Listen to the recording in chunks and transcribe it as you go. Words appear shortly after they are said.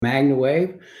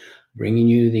MagnaWave, bringing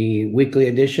you the weekly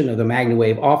edition of the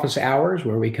MagnaWave Office Hours,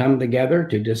 where we come together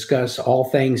to discuss all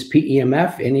things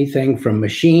PEMF, anything from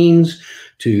machines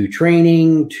to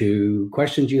training to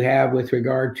questions you have with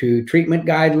regard to treatment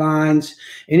guidelines,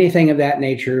 anything of that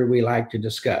nature we like to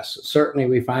discuss. Certainly,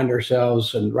 we find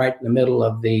ourselves right in the middle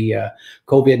of the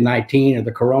COVID-19 or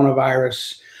the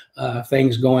coronavirus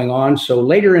things going on. So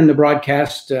later in the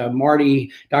broadcast, Dr.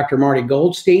 Marty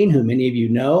Goldstein, who many of you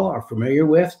know, are familiar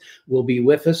with, will be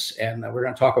with us. And we're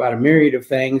going to talk about a myriad of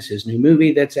things, his new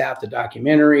movie that's out, the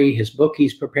documentary, his book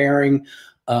he's preparing.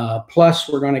 Plus,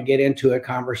 we're going to get into a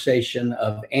conversation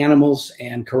of animals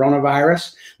and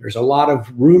coronavirus. There's a lot of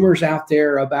rumors out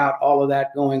there about all of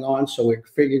that going on. So we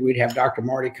figured we'd have Dr.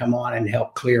 Marty come on and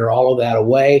help clear all of that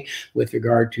away with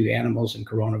regard to animals and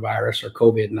coronavirus or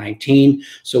COVID-19.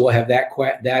 So we'll have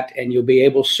that, and you'll be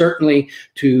able certainly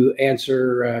to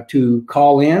answer, to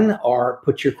call in or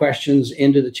put your questions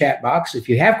into the chat box. If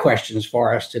you have questions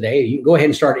for us today, you can go ahead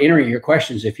and start entering your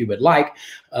questions if you would like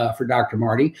for Dr.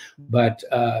 Marty, but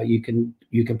you can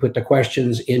put the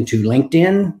questions into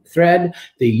LinkedIn thread,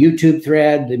 the YouTube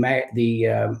thread, the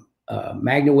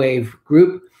MagnaWave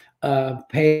group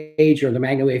page or the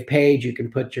MagnaWave page. You can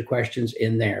put your questions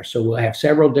in there. So we'll have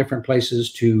several different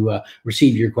places to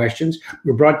receive your questions.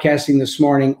 We're broadcasting this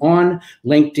morning on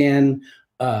LinkedIn,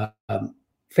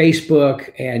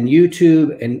 Facebook, and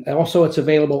YouTube, and also it's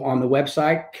available on the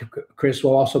website. Chris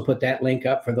will also put that link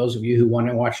up for those of you who want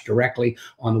to watch directly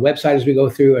on the website as we go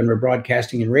through, and we're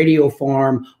broadcasting in radio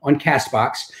form on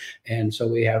CastBox. And so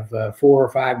we have 4 or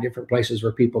 5 different places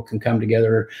where people can come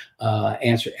together,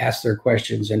 ask their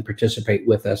questions, and participate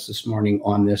with us this morning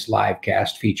on this live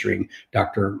cast featuring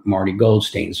Dr. Marty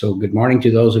Goldstein. So good morning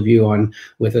to those of you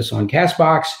with us on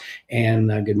CastBox,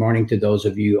 and good morning to those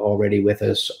of you already with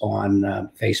us on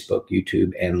Facebook,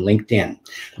 YouTube, and LinkedIn.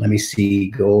 Let me see,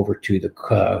 go over to the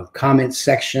comments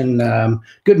section.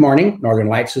 Good morning. Northern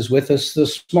Lights is with us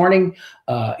this morning.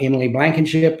 Emily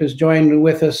Blankenship is joined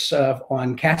with us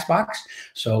on CastBox.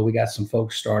 So we got some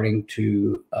folks starting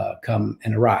to come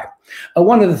and arrive.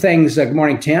 One of the things, good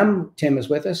morning, Tim. Tim is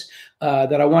with us,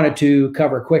 that I wanted to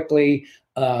cover quickly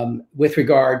with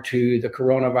regard to the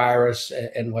coronavirus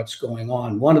and what's going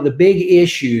on. One of the big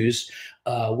issues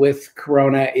with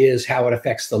corona is how it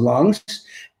affects the lungs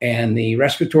and the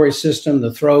respiratory system,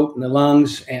 the throat and the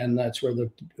lungs, and that's where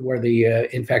the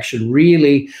infection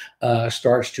really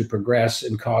starts to progress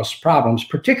and cause problems,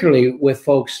 particularly with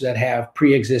folks that have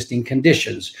pre-existing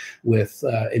conditions with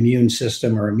immune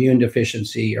system or immune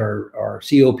deficiency or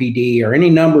COPD or any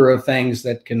number of things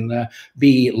that can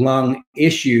be lung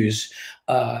issues.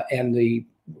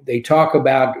 They talk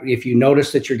about, if you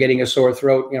notice that you're getting a sore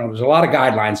throat, there's a lot of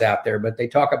guidelines out there, but they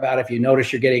talk about if you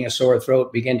notice you're getting a sore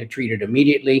throat, begin to treat it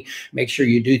immediately. Make sure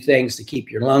you do things to keep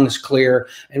your lungs clear.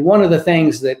 And one of the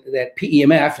things that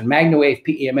PEMF and MagnaWave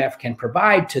PEMF can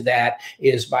provide to that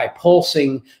is by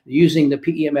pulsing, using the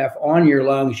PEMF on your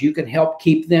lungs, you can help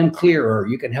keep them clearer.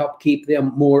 You can help keep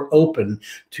them more open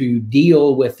to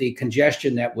deal with the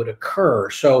congestion that would occur.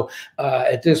 So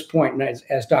at this point,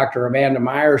 as Dr. Amanda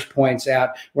Myers points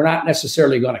out, we're not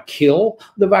necessarily going to kill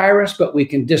the virus, but we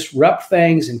can disrupt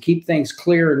things and keep things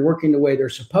clear and working the way they're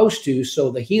supposed to, so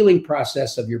the healing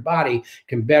process of your body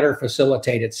can better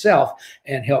facilitate itself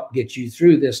and help get you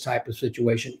through this type of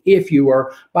situation if you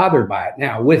are bothered by it.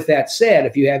 Now, with that said,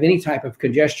 if you have any type of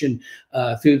congestion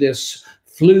through this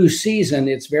flu season,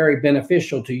 it's very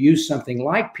beneficial to use something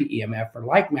like PEMF or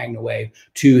like MagnaWave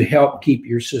to help keep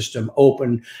your system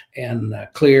open and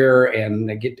clear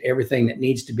and get everything that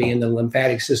needs to be in the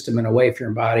lymphatic system and away from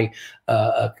your body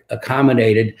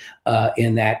accommodated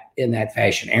in that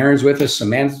fashion. Aaron's with us,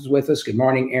 Samantha's with us. Good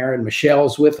morning, Aaron.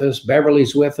 Michelle's with us.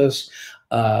 Beverly's with us.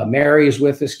 Mary's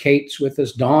with us, Kate's with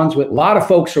us, Dawn's with, a lot of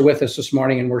folks are with us this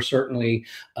morning, and we're certainly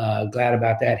glad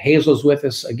about that. Hazel's with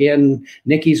us again,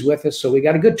 Nikki's with us. So we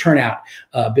got a good turnout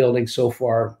building so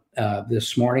far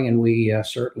this morning, and we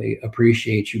certainly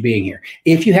appreciate you being here.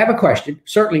 If you have a question,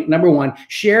 certainly, number one,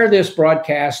 share this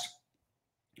broadcast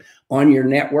on your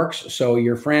networks so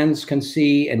your friends can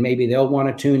see, and maybe they'll want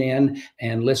to tune in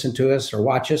and listen to us or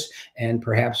watch us, and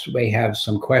perhaps they have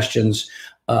some questions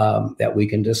that we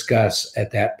can discuss at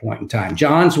that point in time.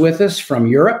 John's with us from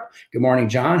Europe. Good morning,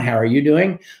 John. How are you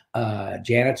doing?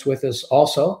 Janet's with us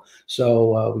also.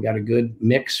 So we got a good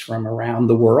mix from around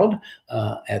the world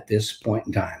at this point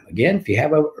in time. Again, if you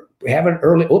have an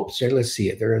early, let's see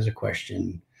if there is a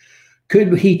question.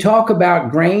 Could he talk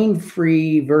about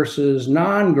grain-free versus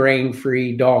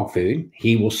non-grain-free dog food?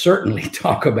 He will certainly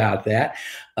talk about that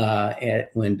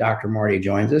when Dr. Marty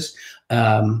joins us.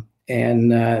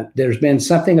 and there's been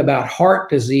something about heart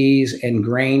disease and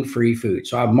grain-free food.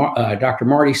 So Dr.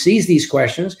 Marty sees these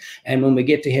questions, and when we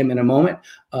get to him in a moment,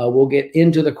 we'll get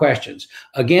into the questions.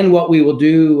 Again, what we will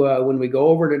do when we go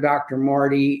over to Dr.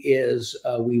 Marty is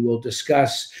we will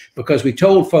discuss, because we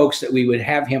told folks that we would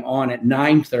have him on at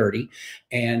 9:30,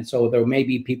 and so there may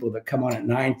be people that come on at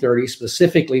 9:30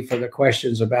 specifically for the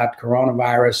questions about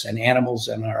coronavirus and animals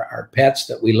and our pets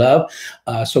that we love.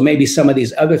 So maybe some of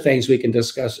these other things we can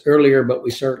discuss earlier, but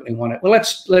we certainly want to. Well,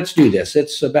 let's do this.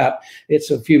 It's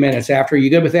a few minutes after. You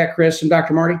good with that, Chris and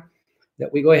Dr. Marty?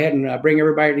 That we go ahead and bring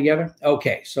everybody together?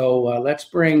 Okay, so let's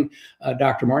bring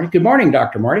Dr. Marty. Good morning,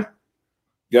 Dr. Marty.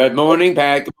 Good morning,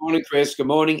 Pat. Good morning, Chris. Good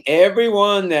morning,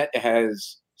 everyone that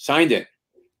has signed in.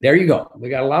 There you go. We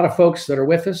got a lot of folks that are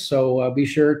with us, so be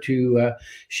sure to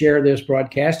share this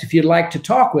broadcast. If you'd like to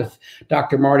talk with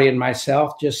Dr. Marty and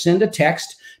myself, just send a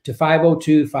text to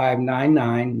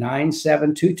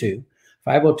 502-599-9722.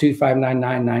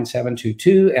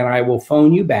 502-599-9722, and I will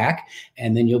phone you back,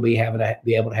 and then you'll be able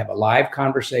to have a live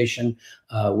conversation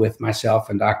with myself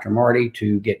and Dr. Marty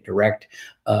to get direct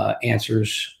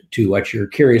answers to what you're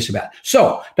curious about.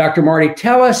 So, Dr. Marty,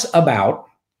 tell us about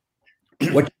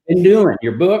what you've been doing,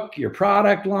 your book, your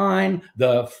product line,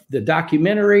 the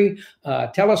documentary.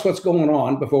 Tell us what's going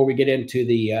on before we get into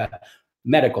the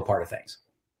medical part of things.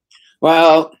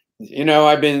 Well, you know,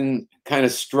 I've been kind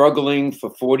of struggling for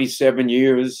 47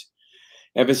 years,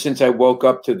 ever since I woke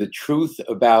up to the truth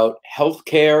about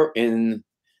healthcare in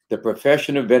the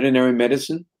profession of veterinary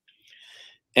medicine.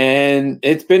 And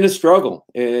it's been a struggle.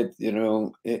 When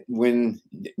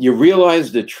you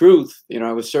realize the truth,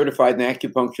 I was certified in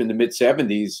acupuncture in the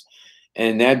mid-70s,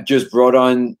 and that just brought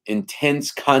on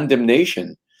intense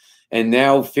condemnation. And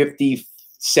now 57%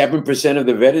 of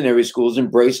the veterinary schools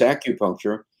embrace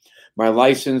acupuncture. My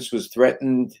license was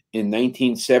threatened in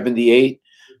 1978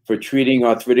 for treating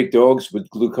arthritic dogs with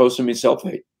glucosamine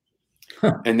sulfate.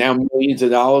 And now millions of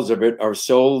dollars of it are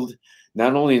sold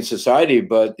not only in society,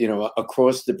 but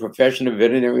across the profession of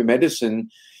veterinary medicine.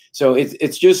 So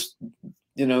it's just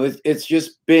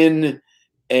been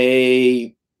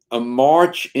a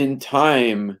march in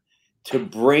time to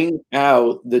bring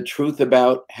out the truth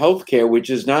about healthcare, which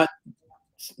is not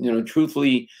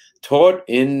truthfully taught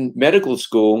in medical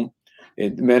school. The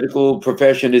medical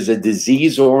profession is a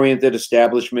disease-oriented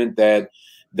establishment that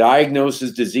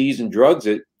diagnoses disease and drugs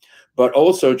it, but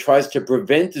also tries to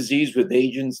prevent disease with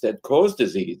agents that cause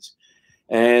disease.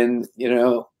 And,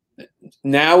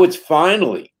 now it's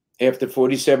finally, after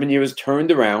 47 years, turned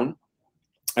around.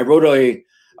 I wrote a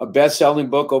best-selling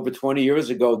book over 20 years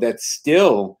ago that's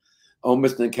still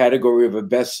almost in the category of a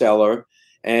bestseller.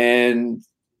 And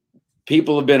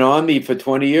people have been on me for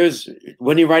 20 years.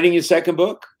 When are you writing your second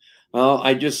book? Well,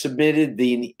 I just submitted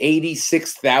the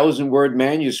 86,000-word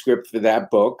manuscript for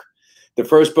that book. The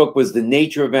first book was The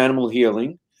Nature of Animal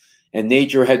Healing, and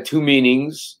nature had two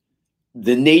meanings: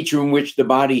 the nature in which the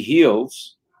body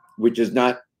heals, which is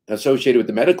not associated with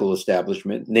the medical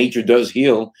establishment. Nature does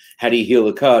heal. How do you heal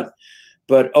a cut?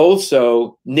 But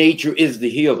also, nature is the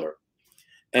healer.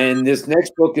 And this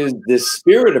next book is The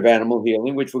Spirit of Animal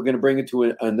Healing, which we're going to bring it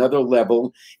to another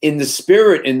level in the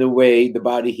spirit, in the way the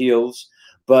body heals,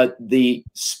 but the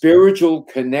spiritual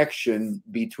connection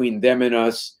between them and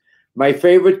us. My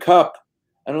favorite cup,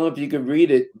 I don't know if you can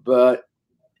read it, but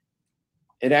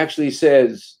it actually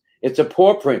says, it's a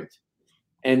paw print.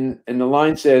 And the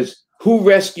line says, who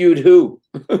rescued who?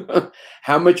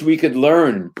 How much we could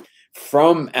learn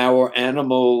from our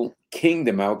animal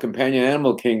kingdom, our companion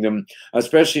animal kingdom,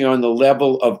 especially on the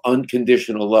level of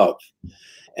unconditional love.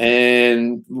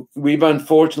 And we've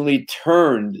unfortunately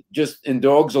turned, just in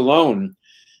dogs alone,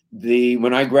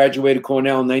 when I graduated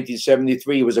Cornell in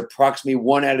 1973, it was approximately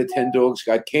 1 out of 10 dogs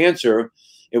got cancer.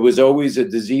 It was always a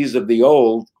disease of the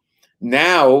old.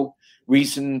 Now,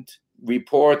 recent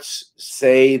reports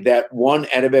say that 1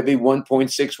 out of every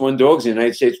 1.61 dogs in the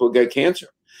United States will get cancer.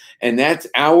 And that's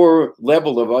our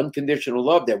level of unconditional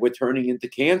love that we're turning into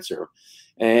cancer.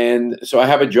 And so I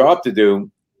have a job to do.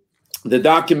 The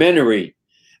documentary,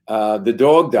 The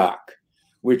Dog Doc,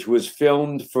 which was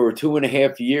filmed for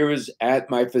 2.5 years at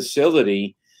my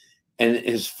facility and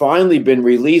has finally been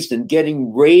released and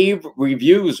getting rave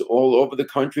reviews all over the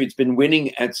country. It's been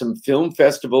winning at some film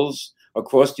festivals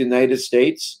across the United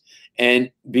States.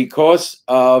 And because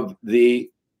of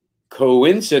the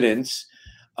coincidence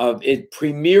of it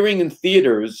premiering in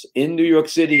theaters in New York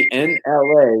City and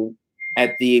LA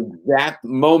at the exact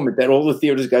moment that all the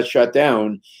theaters got shut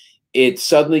down, it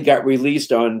suddenly got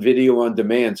released on video on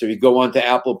demand. So you go onto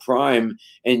Apple Prime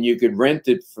and you could rent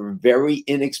it for very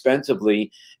inexpensively.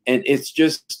 And it's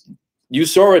just You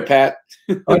saw it, Pat.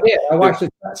 Oh, yeah, I watched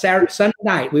it Sunday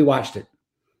night. We watched it.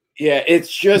 Yeah,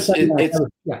 it's just it's a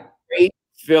great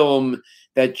film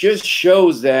that just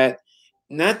shows that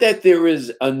not that there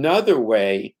is another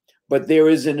way, but there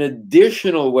is an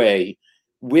additional way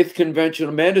with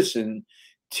conventional medicine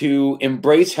to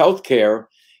embrace healthcare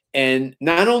and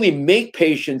not only make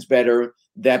patients better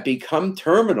that become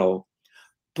terminal,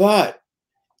 but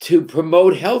to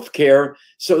promote healthcare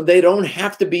so they don't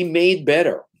have to be made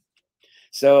better.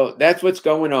 So that's what's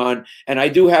going on. And I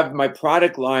do have my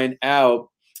product line out.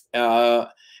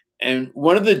 And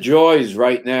one of the joys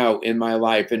right now in my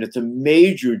life, and it's a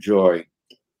major joy,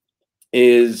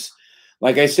 is,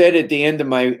 like I said at the end of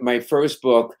my first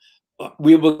book,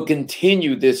 we will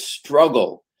continue this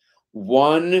struggle,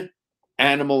 one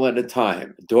animal at a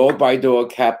time, dog by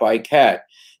dog, cat by cat.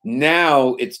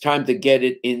 Now it's time to get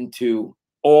it into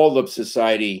all of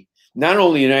society, not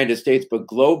only the United States, but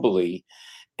globally.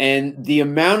 And the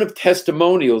amount of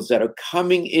testimonials that are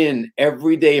coming in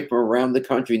every day from around the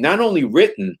country, not only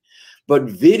written, but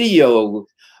video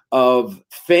of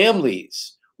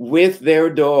families with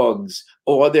their dogs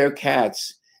or their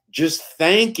cats just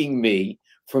thanking me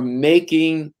for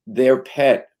making their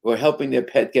pet or helping their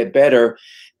pet get better.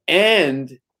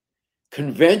 And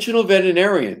conventional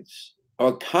veterinarians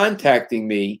are contacting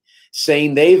me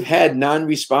saying they've had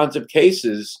non-responsive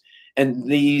cases, and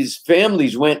these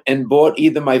families went and bought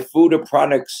either my food or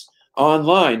products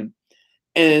online,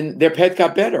 and their pet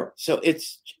got better. So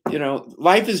it's,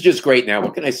 life is just great now.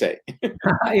 What can I say?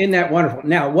 Isn't that wonderful?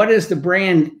 Now, what is the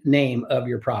brand name of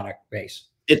your product base?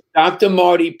 It's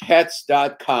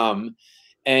drmartypets.com,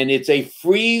 and it's a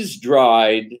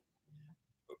freeze-dried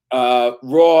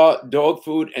raw dog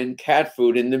food and cat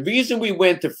food. And the reason we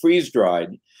went to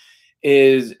freeze-dried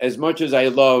is, as much as I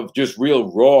love just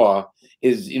real raw,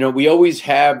 is, we always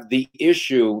have the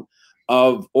issue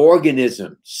of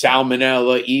organisms,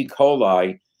 Salmonella, E.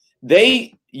 coli.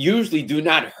 They usually do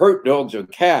not hurt dogs or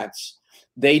cats.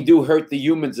 They do hurt the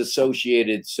humans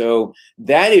associated. So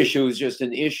that issue is just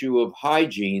an issue of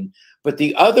hygiene. But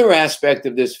the other aspect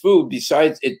of this food,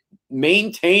 besides it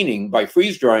maintaining by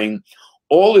freeze drying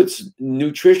all its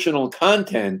nutritional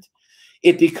content,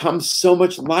 it becomes so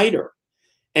much lighter.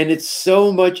 And it's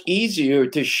so much easier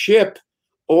to ship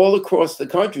all across the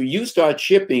country. You start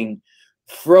shipping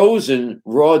frozen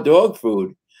raw dog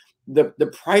food,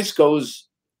 the price goes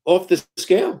off the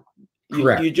scale.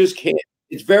 You just can't.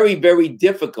 It's very, very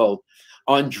difficult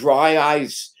on dry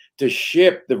ice to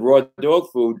ship the raw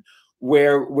dog food,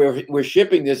 where we're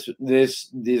shipping this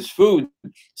food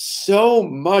so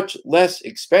much less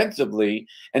expensively,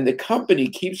 and the company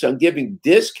keeps on giving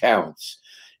discounts.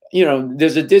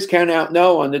 There's a discount out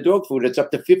now on the dog food. It's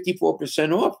up to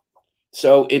 54% off.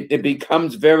 So it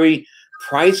becomes very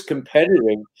price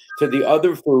competitive to the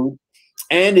other food.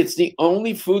 And it's the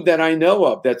only food that I know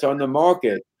of that's on the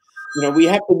market. We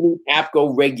have to meet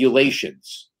APCO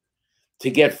regulations to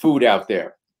get food out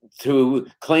there, to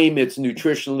claim it's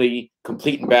nutritionally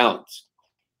complete and balanced.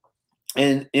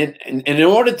 And in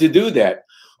order to do that,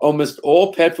 almost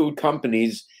all pet food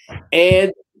companies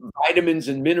add vitamins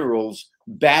and minerals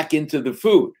back into the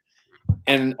food.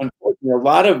 And unfortunately, a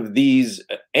lot of these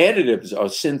additives are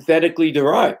synthetically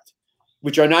derived,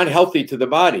 which are not healthy to the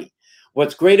body.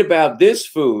 What's great about this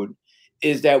food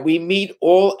is that we meet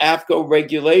all APCO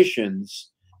regulations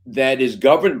that is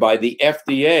governed by the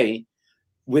FDA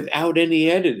without any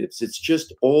additives. It's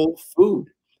just all food.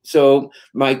 So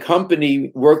my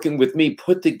company, working with me,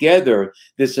 put together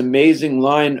this amazing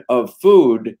line of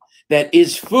food that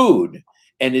is food,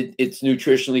 and it's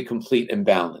nutritionally complete and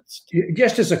balanced.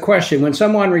 Just as a question, when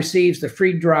someone receives the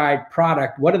freeze-dried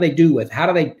product, what do they do with it?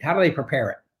 How do they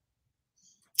prepare it?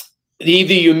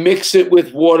 Either you mix it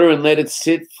with water and let it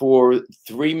sit for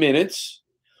 3 minutes,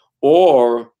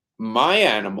 or my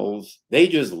animals, they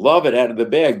just love it out of the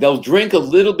bag. They'll drink a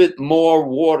little bit more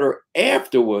water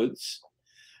afterwards,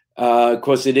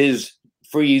 because it is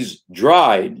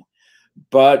freeze-dried.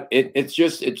 But it's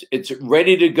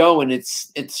ready to go, and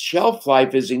its shelf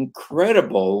life is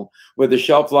incredible. Where the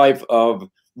shelf life of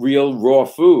real raw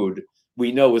food,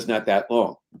 we know, is not that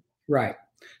long. Right.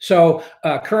 So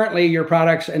currently, your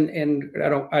products, and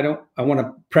I want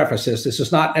to preface this. This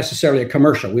is not necessarily a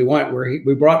commercial. We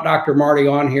brought Dr. Marty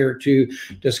on here to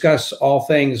discuss all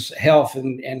things health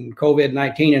and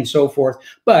COVID-19 and so forth,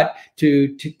 but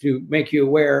to make you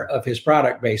aware of his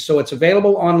product base. So it's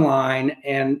available online,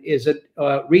 and is it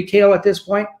retail at this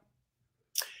point?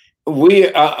 We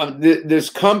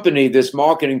this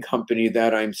marketing company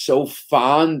that I'm so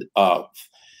fond of,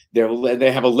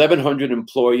 they have 1,100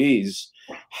 employees.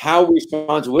 How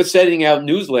responsible? We're sending out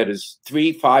newsletters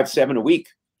 3, 5, 7 a week.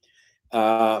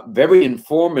 very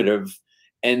informative,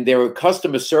 and their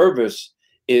customer service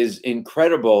is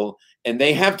incredible. And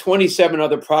they have 27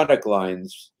 other product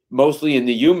lines, mostly in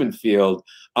the human field.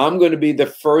 I'm going to be the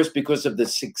first because of the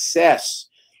success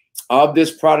of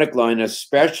this product line,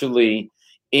 especially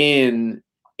in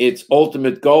its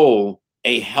ultimate goal,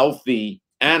 a healthy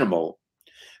animal.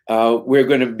 We're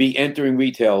going to be entering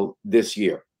retail this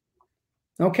year.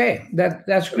 Okay,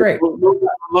 that's great.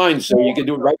 Online, so you can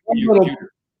do it right from your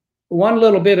computer. One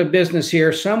little bit of business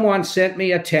here. Someone sent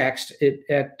me a text.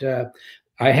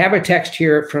 I have a text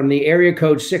here from the area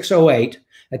code 608.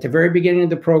 At the very beginning of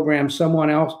the program, someone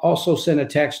else also sent a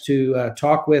text to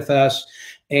talk with us,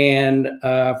 and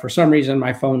for some reason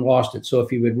my phone lost it. So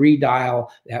if you would redial,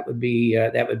 that would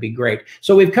be great.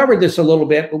 So we've covered this a little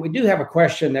bit, but we do have a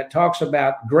question that talks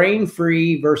about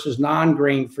grain-free versus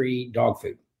non-grain-free dog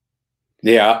food.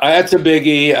 Yeah, that's a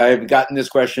biggie. I've gotten this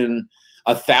question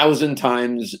 1,000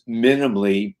 times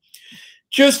minimally.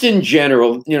 Just in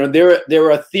general,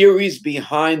 there are theories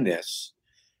behind this.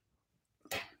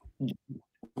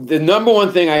 The number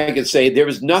one thing I could say, there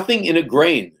is nothing in a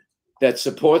grain that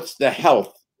supports the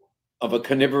health of a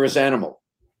carnivorous animal.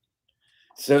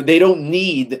 So they don't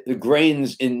need the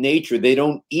grains in nature. They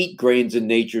don't eat grains in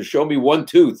nature. Show me one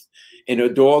tooth in a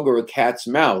dog or a cat's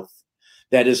mouth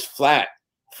that is flat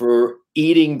for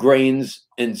eating grains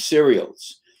and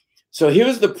cereals. So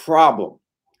here's the problem.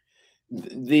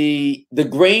 The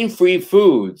grain-free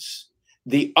foods,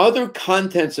 the other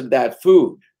contents of that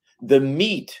food, the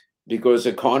meat, because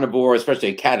a carnivore, especially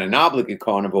a cat, an obligate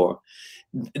carnivore,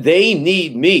 they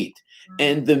need meat.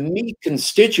 And the meat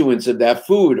constituents of that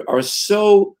food are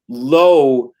so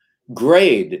low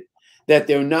grade that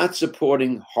they're not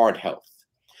supporting heart health.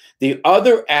 The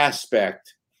other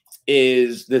aspect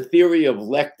is the theory of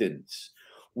lectins,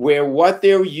 where what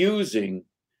they're using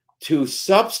to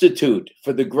substitute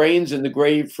for the grains in the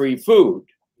grain-free food,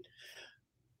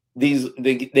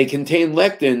 they contain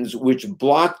lectins which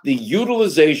block the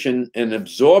utilization and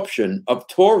absorption of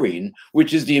taurine,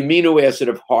 which is the amino acid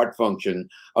of heart function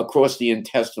across the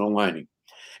intestinal lining.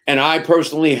 And I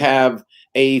personally have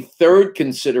a third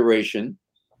consideration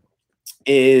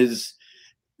is,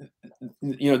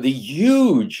 the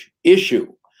huge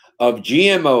issue of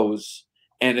GMOs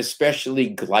and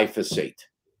especially glyphosate.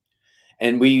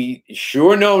 And we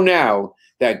sure know now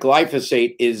that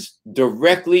glyphosate is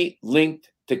directly linked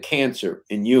to cancer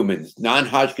in humans,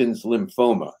 non-Hodgkin's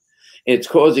lymphoma. It's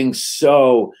causing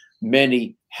so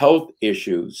many health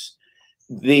issues.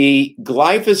 The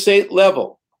glyphosate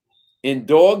level in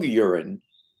dog urine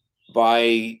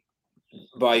by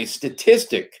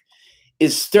statistic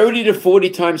is 30 to 40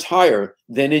 times higher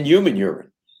than in human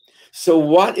urine. So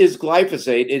what is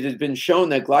glyphosate? It has been shown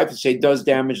that glyphosate does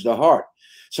damage the heart.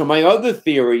 So my other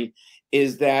theory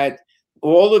is that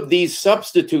all of these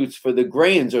substitutes for the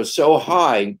grains are so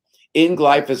high in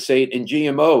glyphosate and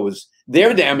GMOs,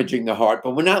 they're damaging the heart,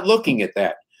 but we're not looking at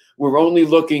that. We're only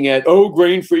looking at,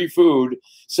 grain-free food.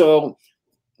 So,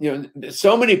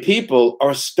 so many people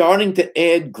are starting to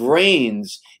add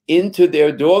grains into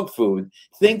their dog food,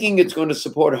 thinking it's going to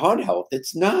support heart health.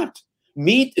 It's not.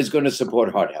 Meat is going to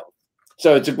support heart health.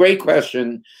 So it's a great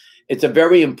question. It's a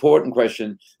very important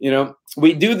question.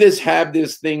 We have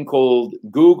this thing called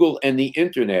Google and the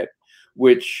internet,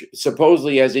 which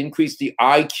supposedly has increased the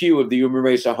IQ of the human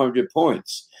race 100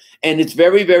 points. And it's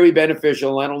very, very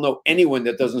beneficial. I don't know anyone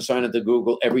that doesn't sign up to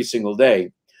Google every single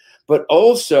day. But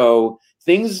also,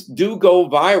 things do go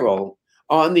viral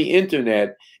on the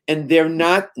internet, and they're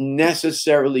not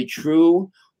necessarily true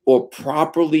or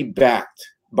properly backed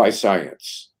by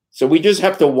science. So we just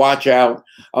have to watch out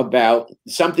about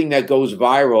something that goes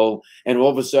viral and all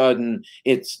of a sudden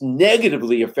it's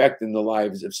negatively affecting the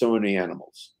lives of so many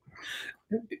animals.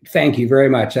 Thank you very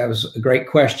much. That was a great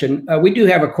question. We do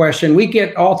have a question. We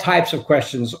get all types of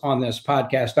questions on this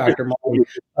podcast, Dr. Mully,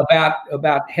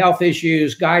 about health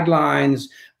issues, guidelines,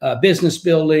 business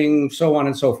building, so on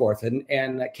and so forth.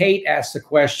 And Kate asked the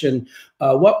question,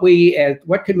 what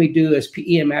can we do as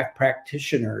PEMF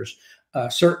practitioners,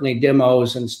 certainly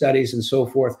demos and studies and so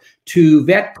forth, to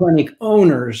vet clinic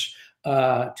owners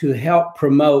to help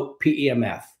promote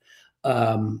PEMF?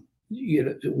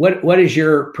 What is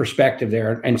your perspective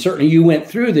there? And certainly you went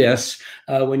through this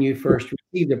when you first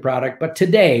received the product, but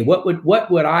today, what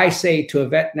would I say to a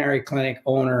veterinary clinic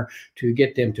owner to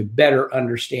get them to better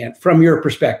understand, from your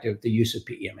perspective, the use of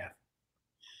PEMF?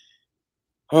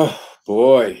 Oh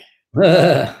boy.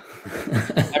 I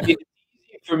mean,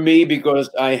 for me, because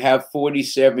I have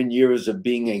 47 years of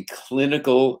being a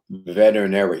clinical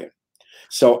veterinarian,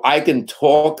 so I can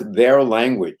talk their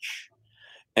language.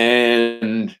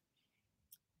 And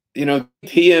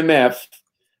PMF,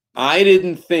 I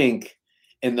didn't think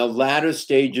in the latter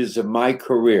stages of my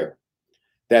career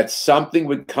that something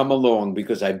would come along,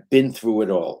 because I've been through it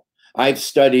all. I've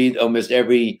studied almost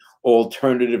every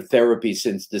alternative therapy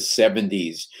since the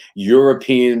 70s,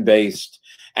 European-based,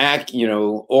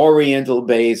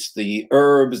 Oriental-based, the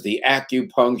herbs, the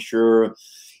acupuncture,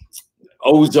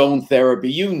 ozone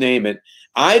therapy, you name it.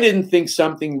 I didn't think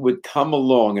something would come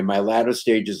along in my latter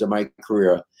stages of my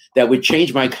career that would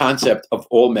change my concept of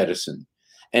all medicine.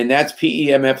 And that's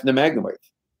PEMF and the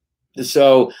MagnaWave.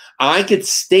 So I could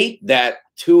state that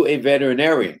to a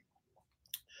veterinarian.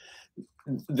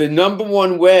 The number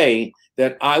one way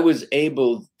that I was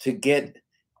able to get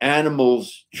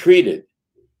animals treated,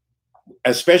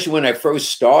 especially when I first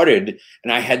started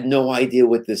and I had no idea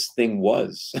what this thing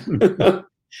was,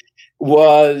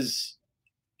 was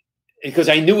because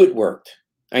I knew it worked.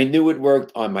 I knew it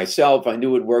worked on myself. I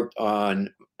knew it worked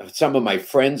on some of my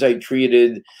friends I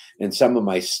treated and some of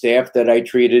my staff that I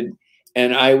treated.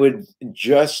 And I would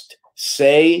just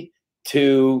say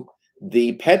to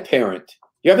the pet parent,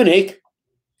 you have an ache?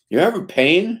 You have a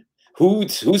pain? Who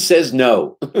says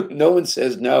no? No one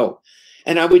says no.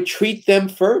 And I would treat them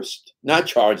first, not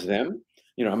charge them.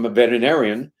 I'm a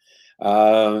veterinarian.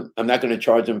 I'm not going to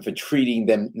charge them for treating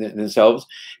themselves.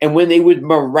 And when they would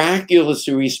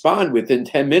miraculously respond within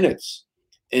 10 minutes,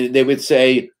 and they would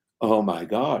say, oh my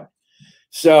God.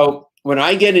 So when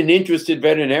I get an interested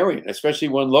veterinarian, especially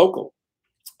one local,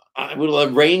 I will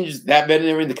arrange that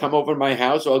veterinarian to come over to my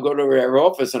house, or I'll go to their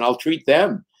office and I'll treat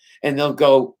them. And they'll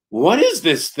go, what is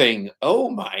this thing? Oh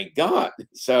my God.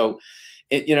 So,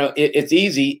 it's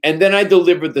easy. And then I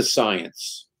deliver the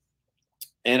science.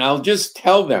 And I'll just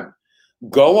tell them,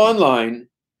 go online,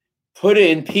 put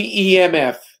in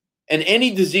PEMF and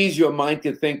any disease your mind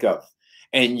can think of,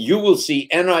 and you will see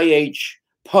NIH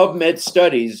PubMed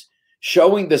studies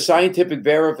showing the scientific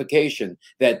verification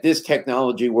that this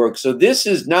technology works. So this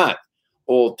is not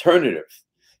alternative.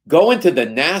 Go into the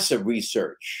NASA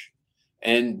research.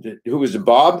 And who is it,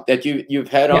 Bob, that you've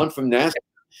had on from NASA?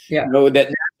 Yeah.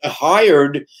 That NASA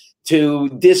hired to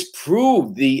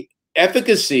disprove the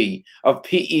efficacy of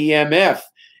PEMF,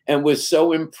 and was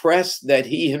so impressed that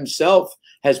he himself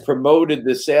has promoted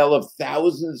the sale of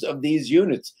thousands of these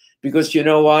units, because you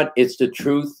know what? It's the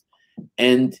truth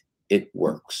and it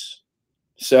works.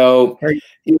 So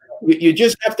you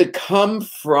just have to come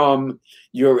from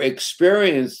your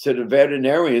experience to the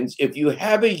veterinarians. If you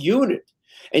have a unit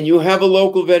and you have a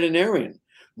local veterinarian,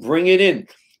 bring it in.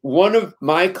 One of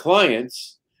my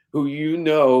clients who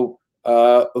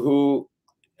who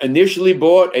initially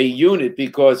bought a unit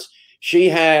because she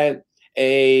had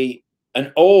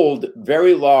an old,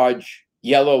 very large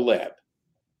yellow lab.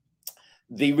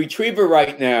 The retriever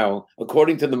right now,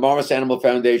 according to the Morris Animal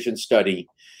Foundation study,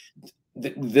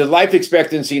 the life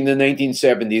expectancy in the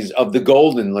 1970s of the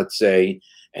golden, let's say,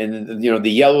 and the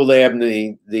yellow lab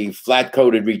and the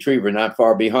flat-coated retriever not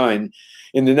far behind,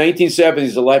 in the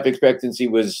 1970s, the life expectancy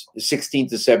was 16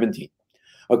 to 17.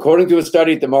 According to a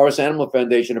study at the Morris Animal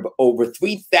Foundation of over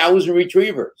 3,000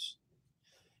 retrievers,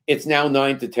 it's now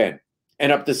 9 to 10,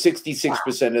 and up to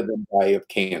 66% of them die of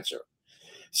cancer.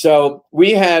 So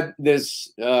we had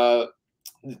this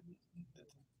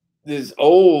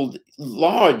old,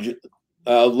 large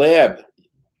lab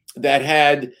that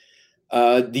had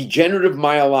degenerative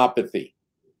myelopathy.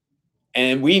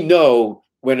 And we know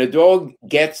when a dog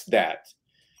gets that,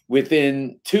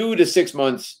 within 2 to 6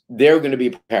 months, they're going to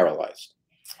be paralyzed.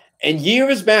 And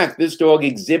years back, this dog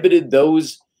exhibited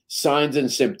those signs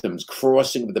and symptoms,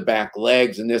 crossing with the back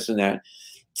legs and this and that.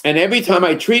 And every time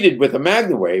I treated with a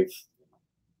MagnaWave,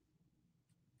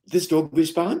 this dog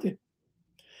responded.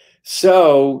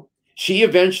 So she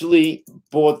eventually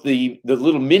bought the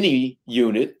little mini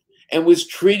unit and was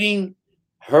treating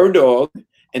her dog,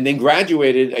 and then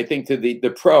graduated, I think, to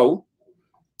the pro.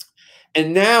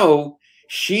 And now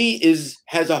she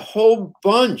has a whole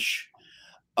bunch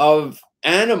of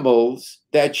animals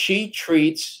that she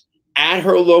treats at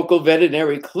her local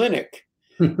veterinary clinic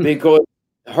because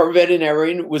her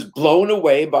veterinarian was blown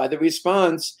away by the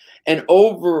response. And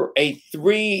over a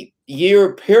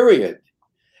 3-year period,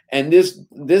 and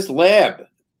this lab,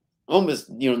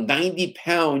 almost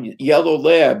 90-pound yellow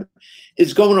lab,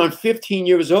 is going on 15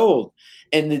 years old,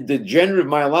 and the degenerative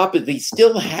myelopathy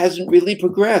still hasn't really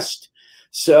progressed.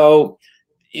 So,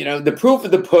 the proof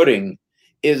of the pudding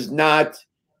is not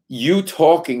you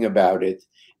talking about it.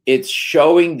 It's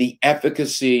showing the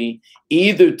efficacy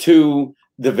either to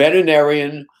the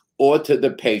veterinarian or to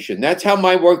the patient. That's how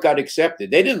my work got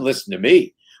accepted. They didn't listen to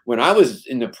me. When I was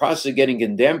in the process of getting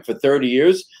condemned for 30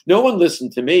 years, no one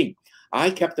listened to me. I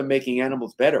kept on making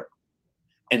animals better.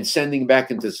 and sending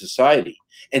back into society,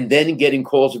 and then getting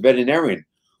calls to veterinarian.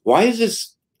 Why is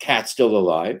this cat still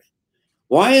alive?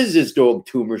 Why is this dog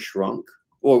tumor shrunk?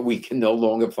 Or we can no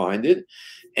longer find it.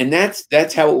 And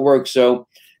that's how it works. So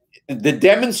the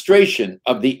demonstration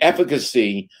of the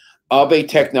efficacy of a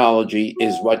technology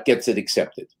is what gets it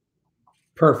accepted.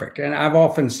 Perfect. And I've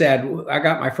often said, I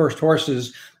got my first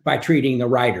horses by treating the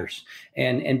riders.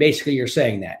 And basically you're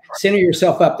saying that. Center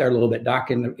yourself up there a little bit, Doc,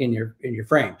 in your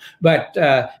frame. But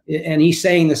and he's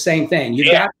saying the same thing.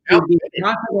 You've got to be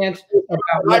confident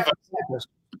about what happens.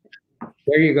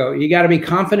 There you go. You got to be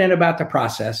confident about the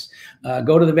process.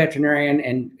 Go to the veterinarian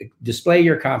and display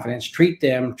your confidence. Treat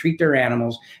them, treat their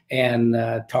animals, and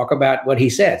talk about what he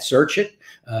said. Search it.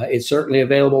 It's certainly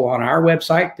available on our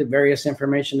website, the various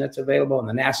information that's available in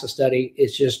the NASA study.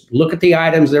 It's just look at the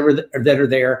items that are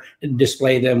there and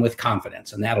display them with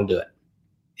confidence, and that'll do it.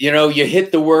 You know, you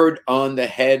hit the word on the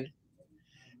head,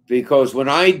 because when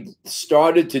I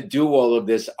started to do all of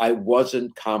this, I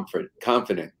wasn't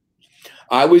confident.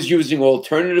 I was using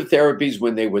alternative therapies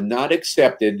when they were not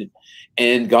accepted.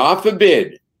 And God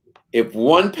forbid, if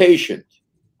one patient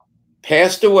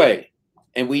passed away,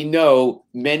 and we know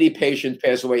many patients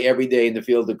pass away every day in the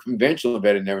field of conventional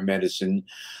veterinary medicine,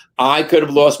 I could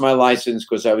have lost my license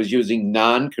because I was using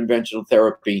non-conventional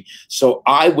therapy. So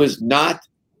I was not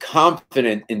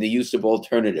confident in the use of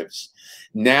alternatives.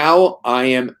 Now I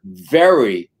am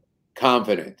very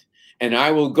confident, and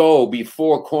I will go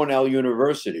before Cornell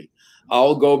University.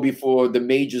 I'll go before the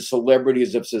major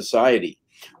celebrities of society.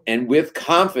 And with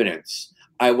confidence,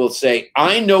 I will say,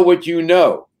 I know what you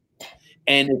know,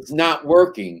 and it's not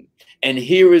working. And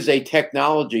here is a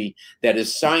technology that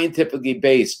is scientifically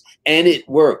based, and it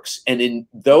works. And in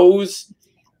those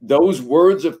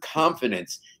words of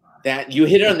confidence, that you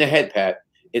hit it on the head, Pat,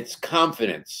 it's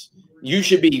confidence. You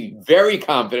should be very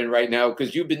confident right now,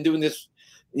 because you've been doing this,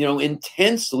 you know,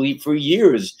 intensely for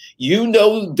years. You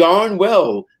know darn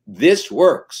well this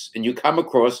works, and you come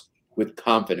across with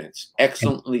confidence.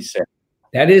 Excellently said.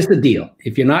 That is the deal.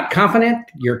 If you're not confident,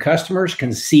 your customers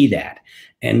can see that,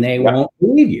 and they won't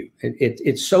believe you.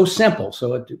 It's so simple.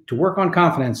 So to work on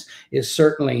confidence is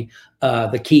certainly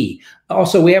the key.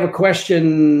 Also, we have a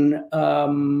question.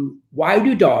 Why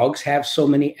do dogs have so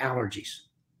many allergies?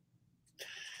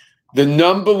 The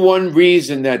number one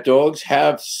reason that dogs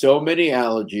have so many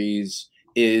allergies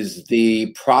is the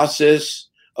process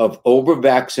of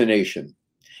over-vaccination.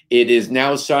 It is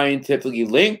now scientifically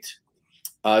linked.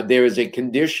 There is a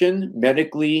condition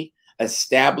medically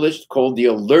established called the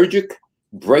allergic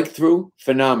breakthrough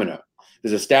phenomena.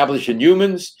 It's established in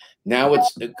humans. Now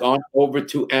it's gone over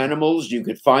to animals. You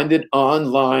could find it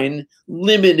online,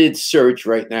 limited search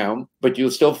right now, but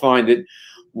you'll still find it,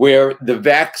 where the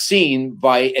vaccine,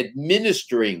 by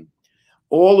administering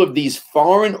all of these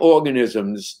foreign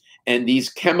organisms and these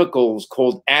chemicals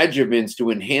called adjuvants to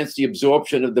enhance the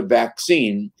absorption of the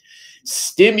vaccine,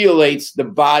 stimulates the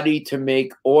body to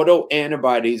make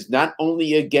autoantibodies, not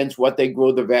only against what they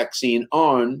grow the vaccine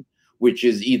on, which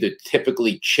is either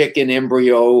typically chicken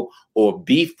embryo or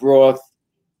beef broth,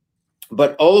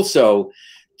 but also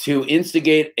to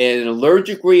instigate an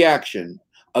allergic reaction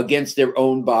against their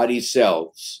own body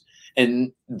cells.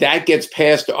 And that gets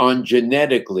passed on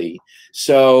genetically.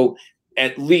 So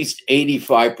at least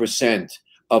 85%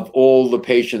 of all the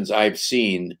patients I've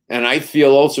seen, and I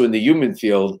feel also in the human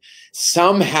field,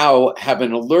 somehow have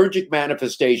an allergic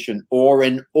manifestation or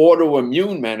an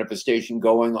autoimmune manifestation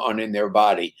going on in their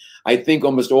body. I think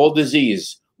almost all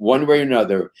disease, one way or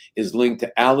another, is linked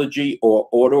to allergy or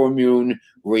autoimmune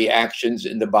reactions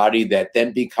in the body that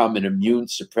then become an immune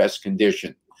suppressed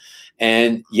condition.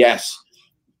 And yes,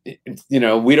 you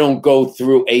know, we don't go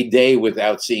through a day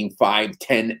without seeing 5,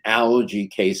 10 allergy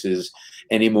cases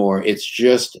anymore. It's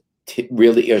just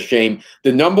really a shame.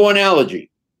 The number one allergy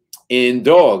in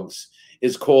dogs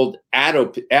is called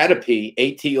atopy,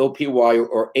 A-T-O-P-Y,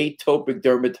 or atopic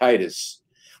dermatitis,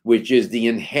 which is the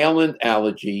inhalant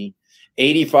allergy.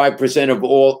 85% of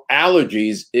all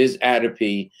allergies is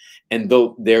atopy. And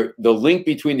the link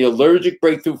between the allergic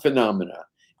breakthrough phenomena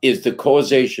is the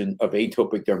causation of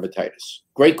atopic dermatitis.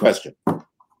 Great question.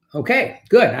 Okay,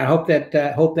 good. I hope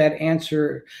that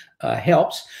answer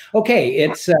helps. Okay,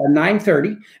 it's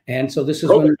 9:30, and so this is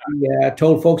when we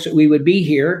told folks that we would be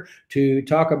here to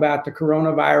talk about the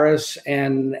coronavirus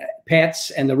and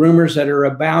pets and the rumors that are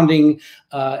abounding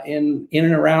in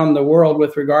and around the world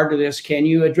with regard to this. Can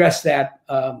you address that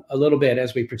a little bit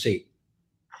as we proceed?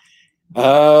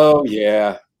 Oh,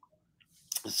 yeah.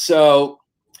 So,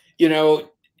 you know,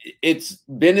 it's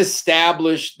been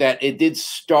established that it did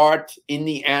start in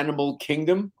the animal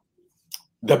kingdom,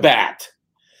 the bat.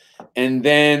 And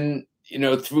then,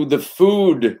 through the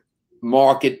food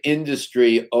market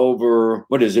industry over,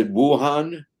 what is it,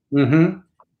 Wuhan,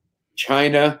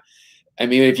 China. I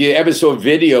mean, if you ever saw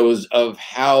videos of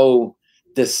how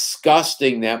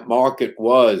disgusting that market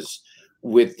was,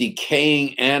 with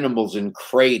decaying animals in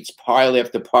crates, pile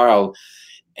after pile,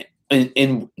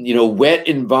 in wet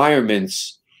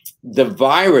environments, the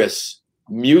virus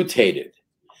mutated.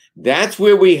 That's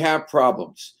where we have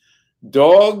problems.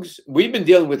 Dogs, we've been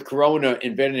dealing with corona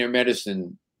in veterinary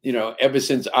medicine, ever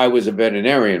since I was a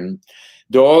veterinarian.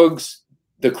 Dogs,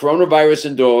 the coronavirus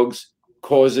in dogs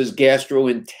causes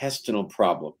gastrointestinal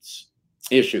problems,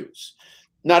 issues.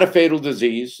 Not a fatal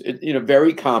disease,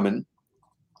 very common.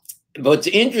 What's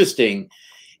interesting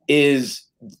is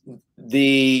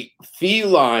the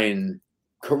feline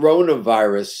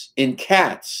coronavirus in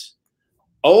cats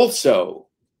also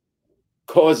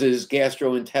causes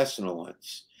gastrointestinal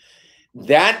ones.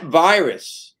 That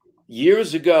virus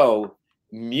years ago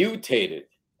mutated,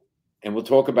 and we'll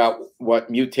talk about what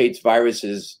mutates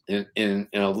viruses in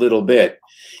a little bit.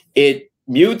 It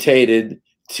mutated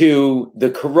to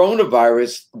the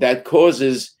coronavirus that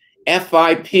causes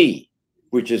FIP,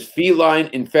 which is feline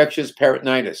infectious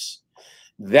peritonitis.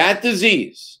 That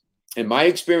disease, in my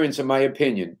experience, in my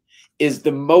opinion, is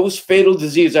the most fatal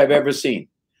disease I've ever seen.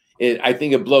 I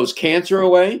think it blows cancer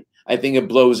away. I think it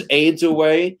blows AIDS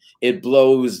away. It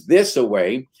blows this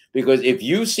away, because if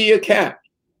you see a cat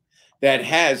that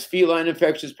has feline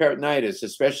infectious peritonitis,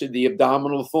 especially the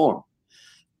abdominal form,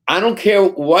 I don't care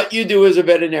what you do as a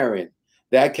veterinarian,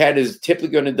 that cat is typically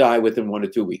going to die within 1 or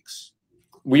 2 weeks.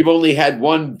 We've only had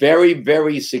one very,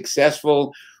 very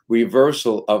successful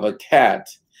reversal of a cat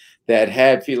that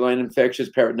had feline infectious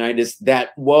peritonitis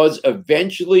that was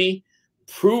eventually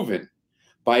proven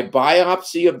by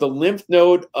biopsy of the lymph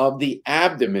node of the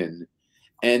abdomen.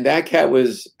 And that cat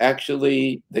was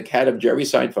actually the cat of Jerry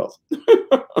Seinfeld.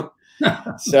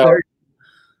 So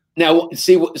now,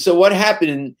 so what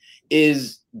happened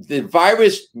is the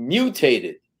virus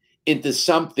mutated into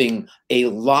something a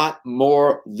lot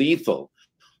more lethal.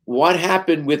 What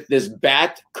happened with this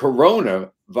bat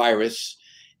coronavirus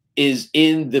is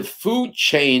in the food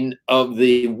chain of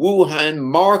the Wuhan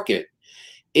market.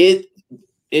 It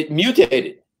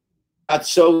mutated, got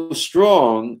so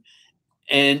strong,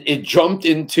 and it jumped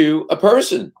into a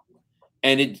person,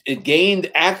 and it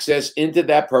gained access into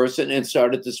that person and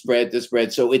started to spread.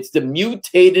 So it's the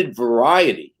mutated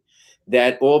variety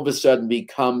that all of a sudden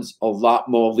becomes a lot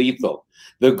more lethal.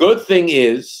 The good thing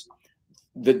is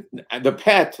the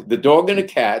pet, the dog and the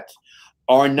cat,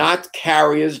 are not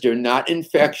carriers. They're not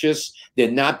infectious.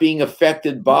 They're not being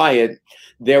affected by it.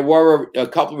 There were a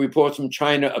couple of reports from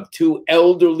China of 2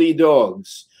 elderly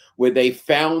dogs where they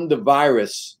found the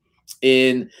virus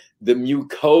in the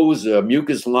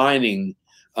mucus lining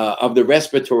of the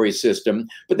respiratory system.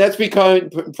 But that's because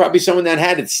probably someone that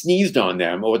had it sneezed on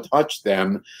them or touched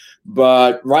them.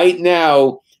 But right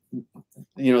now,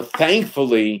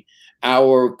 thankfully,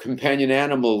 our companion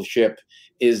animal ship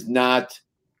is not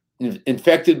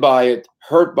infected by it,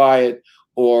 hurt by it,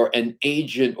 or an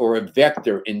agent or a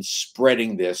vector in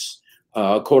spreading this,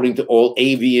 according to all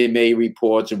AVMA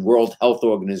reports and World Health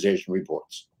Organization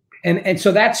reports. And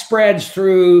so that spreads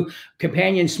through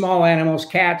companion small animals,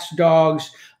 cats, dogs,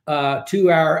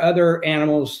 to our other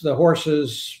animals, the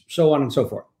horses, so on and so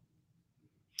forth.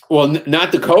 Well,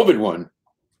 not the COVID one.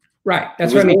 Right.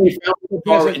 That's what I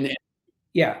mean.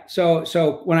 Yeah. So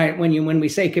when we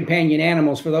say companion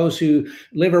animals, for those who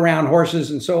live around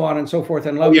horses and so on and so forth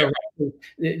and love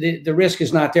the risk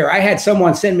is not there. I had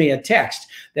someone send me a text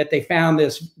that they found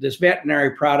this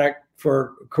veterinary product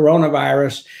for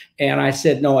coronavirus, and I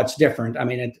said, no, it's different. I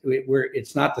mean,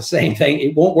 it's not the same thing.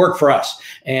 It won't work for us,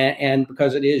 and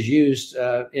because it is used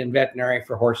in veterinary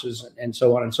for horses and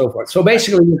so on and so forth. So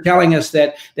basically, you're telling us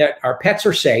that our pets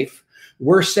are safe.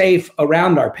 We're safe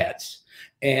around our pets.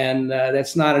 And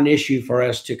that's not an issue for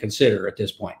us to consider at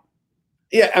this point.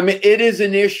 Yeah, I mean, it is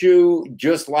an issue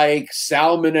just like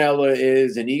salmonella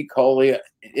is and E. coli.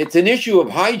 It's an issue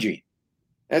of hygiene.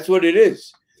 That's what it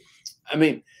is. I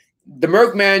mean, the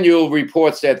Merck Manual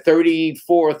reports that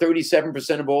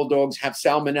 37% of all dogs have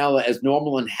salmonella as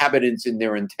normal inhabitants in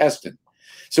their intestine.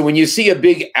 So when you see a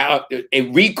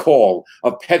recall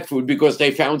of pet food because they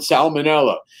found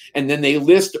salmonella, and then they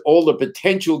list all the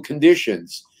potential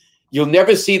conditions, you'll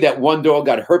never see that one dog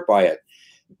got hurt by it.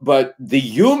 But the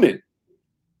human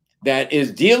that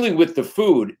is dealing with the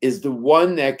food is the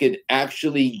one that could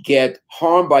actually get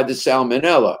harmed by the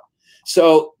salmonella.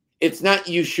 So it's not,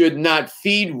 you should not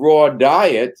feed raw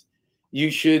diet. You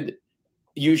should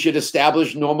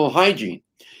establish normal hygiene.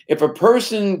 If a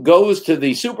person goes to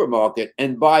the supermarket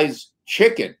and buys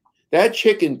chicken that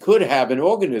chicken could have an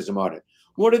organism on it.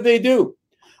 What do?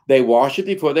 They wash it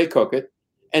before they cook it,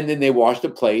 and then they wash the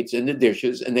plates and the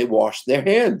dishes, and they wash their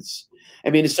hands. I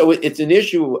mean, so it's an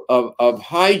issue of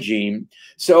hygiene.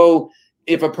 So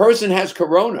if a person has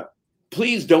corona,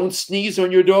 please don't sneeze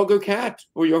on your dog or cat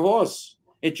or your horse.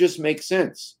 It just makes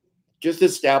sense. Just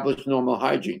establish normal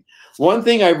hygiene. One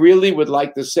thing I really would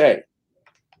like to say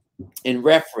in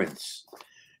reference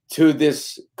to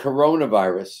this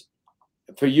coronavirus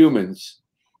for humans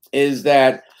is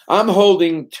that I'm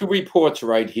holding two reports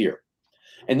right here.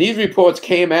 And these reports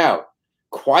came out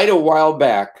quite a while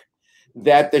back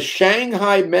that the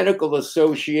Shanghai Medical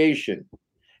Association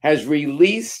has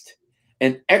released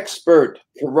an expert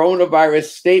coronavirus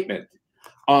statement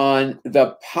on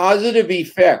the positive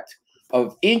effect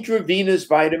of intravenous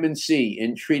vitamin C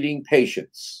in treating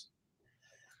patients.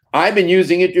 I've been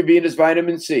using intravenous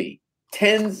vitamin C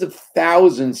tens of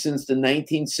thousands since the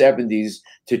 1970s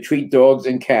to treat dogs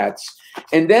and cats.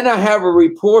 And then I have a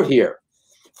report here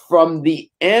from the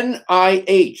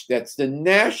NIH, that's the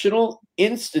National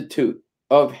Institute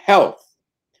of Health,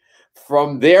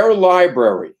 from their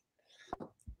library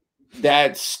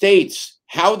that states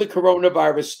how the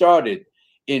coronavirus started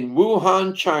in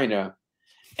Wuhan, China,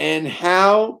 and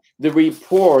how the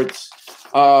reports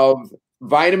of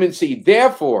vitamin C.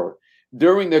 Therefore,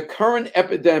 during the current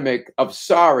epidemic of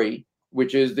SARI,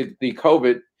 which is the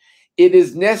COVID, it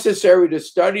is necessary to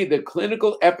study the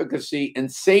clinical efficacy and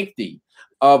safety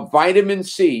of vitamin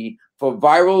C for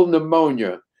viral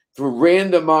pneumonia through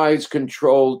randomized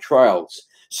controlled trials.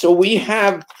 So we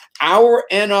have our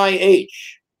NIH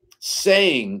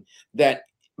saying that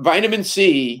vitamin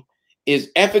C is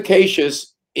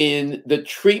efficacious in the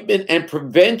treatment and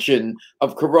prevention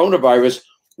of coronavirus.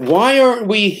 Why aren't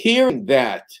we hearing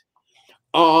that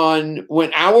on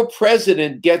when our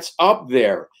president gets up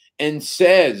there and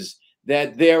says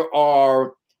that there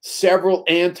are several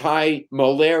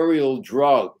anti-malarial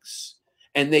drugs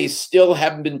and they still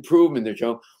haven't been proven? They're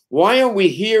shown. Why aren't we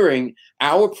hearing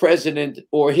our president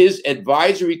or his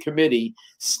advisory committee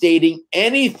stating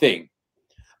anything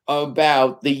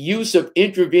about the use of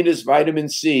intravenous vitamin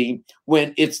C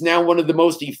when it's now one of the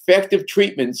most effective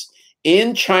treatments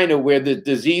in China where the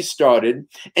disease started,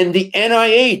 and the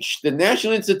NIH, the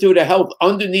National Institute of Health,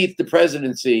 underneath the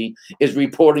presidency, is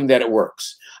reporting that it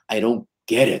works? I don't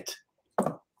get it.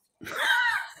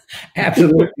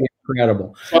 Absolutely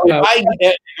incredible. So if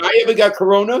I ever got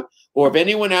corona, or if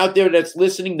anyone out there that's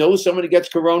listening knows someone who gets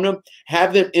corona,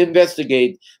 have them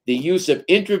investigate the use of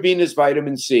intravenous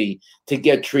vitamin C to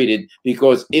get treated,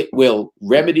 because it will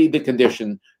remedy the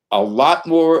condition a lot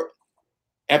more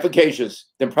efficacious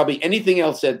than probably anything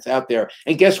else that's out there.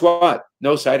 And guess what?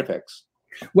 No side effects.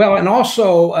 Well, and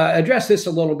also address this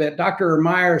a little bit. Dr.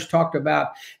 Myers talked about,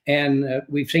 and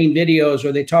we've seen videos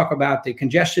where they talk about the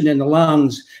congestion in the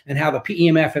lungs and how the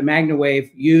PEMF and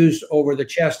MagnaWave used over the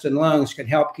chest and lungs can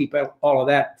help keep all of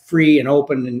that free and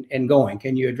open and going.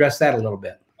 Can you address that a little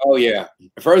bit? Oh, yeah.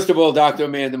 First of all, Dr.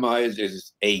 Amanda Myers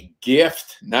is a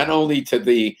gift, not only to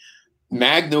the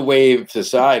MagnaWave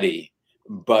Society,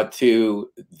 but to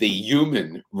the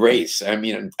human race. I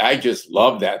mean, I just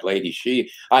love that lady.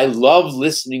 I love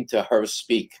listening to her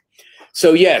speak.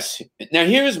 So yes, now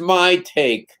here's my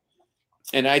take,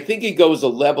 and I think it goes a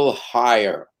level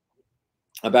higher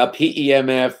about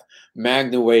PEMF,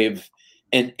 MagnaWave,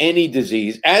 and any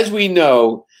disease. As we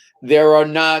know, there are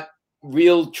not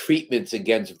real treatments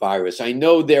against virus. I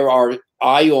know there are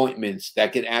eye ointments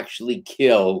that can actually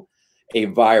kill a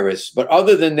virus, but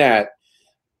other than that,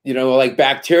 you know, like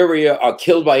bacteria are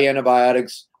killed by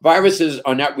antibiotics. Viruses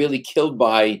are not really killed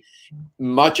by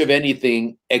much of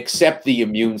anything except the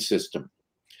immune system.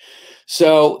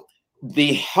 So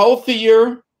the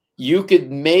healthier you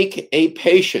could make a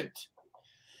patient,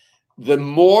 the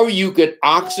more you could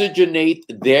oxygenate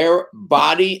their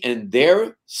body and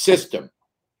their system.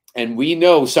 And we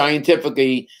know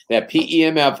scientifically that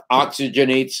PEMF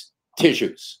oxygenates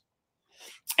tissues.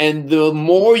 And the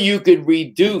more you could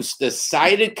reduce the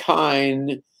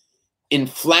cytokine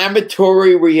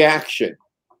inflammatory reaction,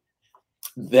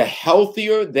 the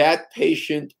healthier that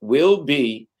patient will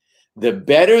be, the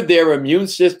better their immune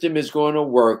system is going to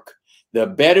work, the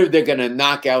better they're going to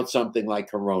knock out something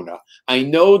like corona. I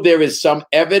know there is some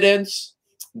evidence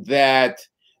that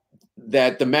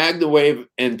the MagnaWave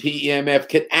and PEMF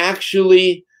can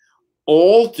actually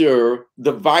alter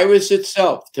the virus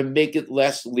itself to make it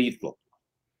less lethal.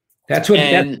 That's what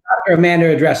Dr. Amanda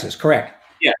addresses, correct?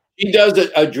 Yeah, she does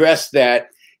address that.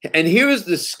 And here's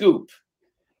the scoop.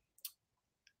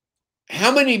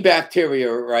 How many bacteria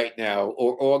right now,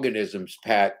 or organisms,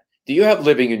 Pat, do you have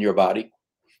living in your body?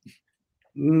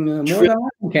 More than I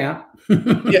can count.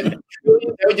 Yeah,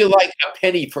 would you like a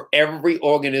penny for every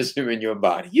organism in your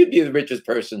body? You'd be the richest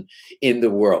person in the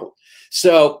world.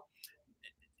 So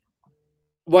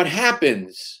what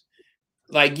happens,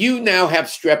 like you now have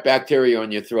strep bacteria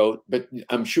on your throat, but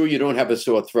I'm sure you don't have a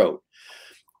sore throat.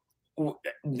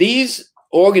 These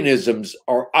organisms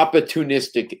are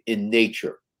opportunistic in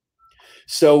nature.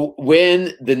 So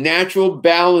when the natural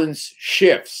balance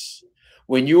shifts,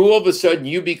 when you all of a sudden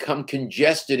you become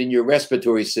congested in your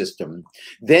respiratory system,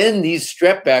 then these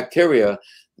strep bacteria,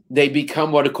 they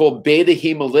become what are called beta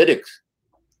hemolytics.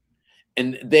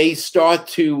 And they start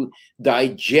to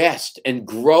digest and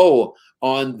grow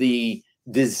on the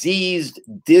diseased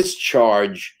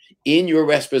discharge in your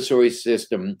respiratory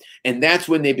system. And that's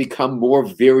when they become more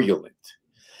virulent.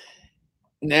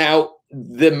 Now,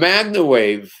 the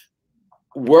MagnaWave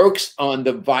works on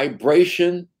the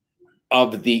vibration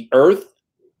of the earth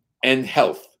and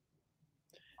health.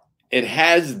 It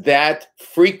has that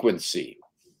frequency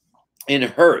in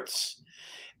hertz.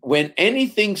 When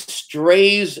anything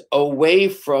strays away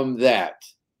from that,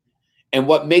 and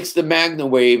what makes the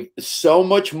MagnaWave so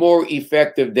much more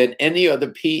effective than any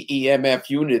other PEMF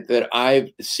unit that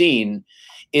I've seen,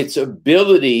 its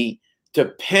ability to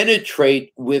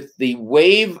penetrate with the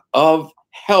wave of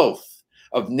health,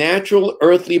 of natural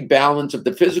earthly balance of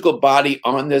the physical body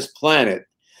on this planet,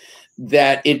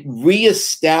 that it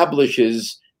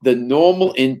reestablishes the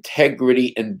normal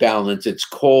integrity and balance. It's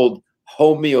called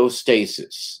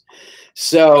homeostasis.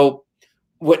 So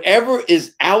whatever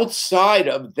is outside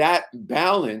of that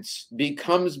balance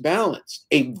becomes balanced.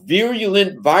 A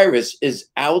virulent virus is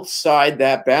outside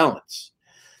that balance.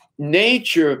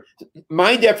 Nature,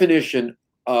 my definition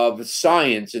of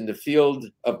science in the field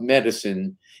of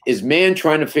medicine is man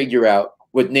trying to figure out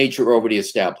what nature already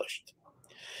established.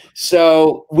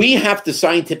 So we have to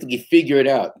scientifically figure it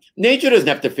out. Nature doesn't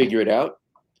have to figure it out.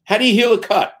 How do you heal a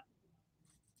cut?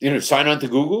 Sign on to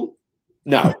Google?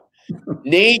 No.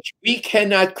 Nature, we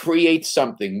cannot create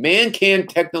something. Man can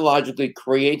technologically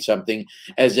create something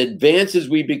as advanced as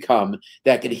we become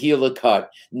that can heal a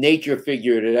cut. Nature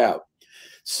figured it out.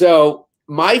 So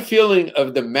my feeling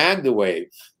of the MagnaWave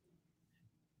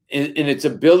in its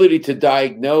ability to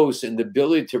diagnose and the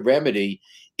ability to remedy,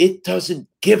 it doesn't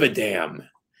give a damn.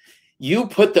 You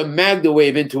put the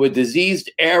MagnaWave into a diseased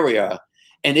area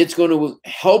and it's going to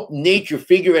help nature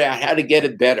figure out how to get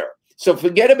it better. So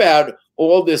forget about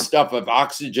all this stuff of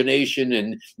oxygenation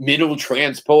and mineral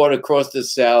transport across the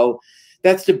cell.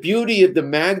 That's the beauty of the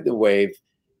MagnaWave,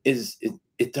 is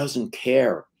it doesn't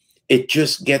care. It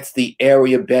just gets the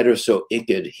area better so it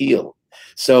could heal.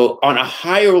 So on a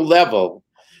higher level,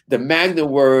 the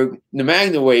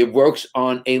MagnaWave works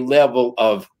on a level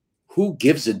of who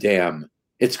gives a damn?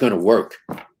 It's going to work.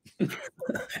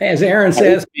 As Aaron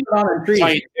says,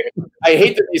 I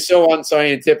hate to be so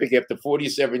unscientific after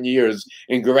 47 years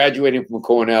and graduating from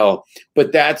Cornell,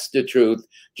 but that's the truth.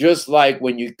 Just like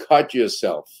when you cut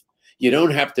yourself, you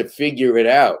don't have to figure it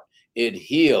out. It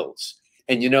heals.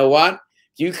 And you know what?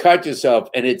 You cut yourself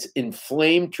and it's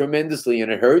inflamed tremendously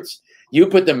and it hurts. You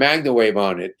put the MagnaWave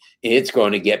on it, it's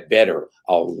going to get better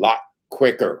a lot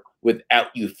quicker without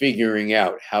you figuring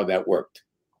out how that worked.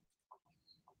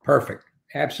 Perfect.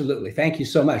 Absolutely. Thank you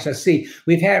so much. Let's see.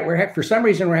 For some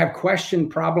reason, we have question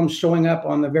problems showing up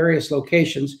on the various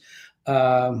locations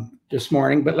this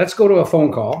morning, but let's go to a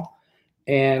phone call.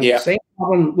 And the same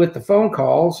problem with the phone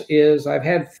calls is I've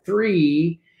had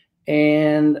 3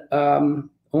 and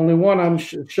only one I'm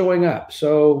showing up.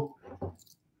 So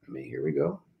here we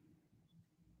go.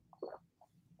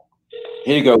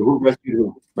 Here you go. Who rescued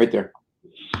who? Right there.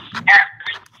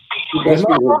 Who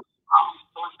rescued who?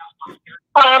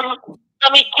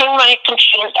 Let me turn my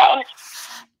computer down.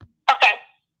 Okay.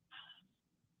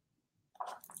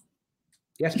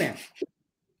 Yes, ma'am.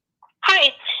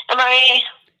 Hi.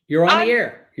 You're on the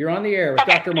air. You're on the air with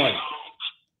Dr. Marty.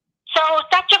 So,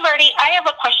 Dr. Marty, I have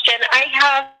a question. I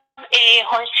have a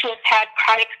horse who has had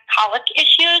chronic colic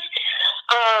issues.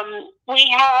 We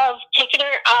have taken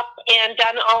her up and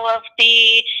done all of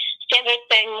the standard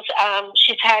things.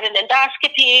 She's had an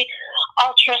endoscopy,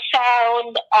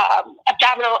 ultrasound,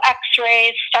 abdominal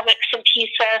x-rays, stomach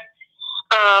synthesis.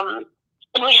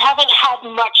 And we haven't had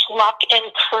much luck in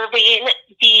curbing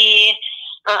the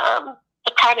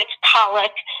chronic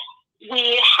colic.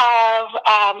 We have,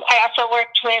 I also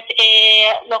worked with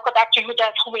a local doctor who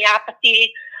does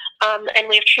homeopathy, and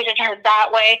we've treated her that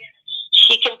way.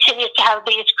 She continues to have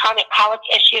these chronic colic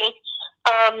issues.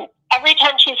 Every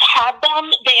time she's had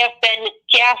them, they have been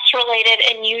gas-related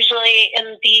and usually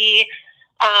in the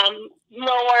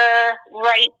lower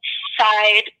right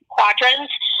side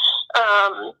quadrants.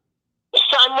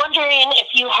 wondering if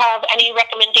you have any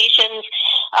recommendations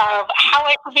of how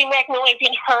I could be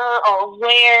magnoliping her, or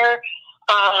where,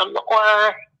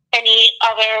 or any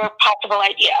other possible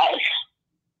ideas.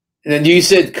 And you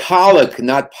said colic,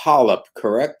 not polyp,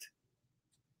 correct?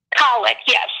 Colic,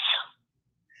 yes.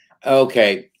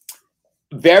 Okay.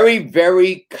 Very,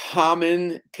 very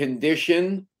common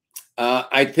condition.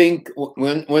 I think,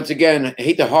 once again, I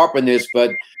hate to harp on this,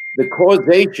 but the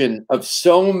causation of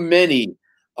so many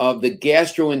of the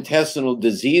gastrointestinal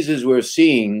diseases we're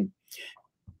seeing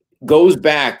goes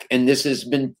back, and this has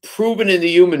been proven in the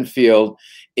human field.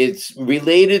 It's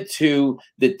related to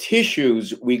the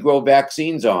tissues we grow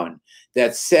vaccines on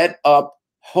that set up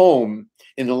home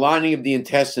in the lining of the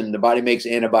intestine. The body makes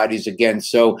antibodies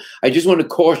against. So I just want to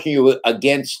caution you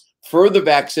against further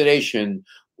vaccination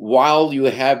while you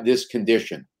have this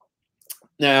condition.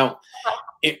 Now,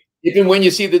 even when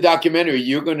you see the documentary,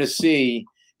 you're going to see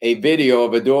a video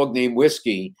of a dog named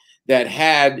Whiskey that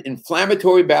had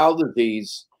inflammatory bowel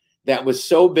disease that was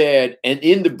so bad, and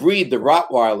in the breed, the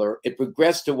Rottweiler, it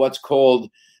progressed to what's called,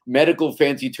 medical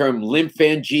fancy term,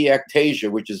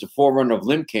 lymphangiectasia, which is a forerunner of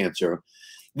lymph cancer.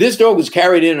 This dog was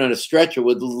carried in on a stretcher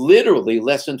with literally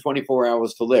less than 24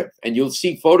 hours to live. And you'll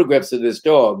see photographs of this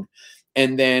dog.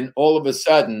 And then all of a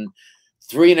sudden,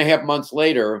 3.5 months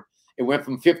later, it went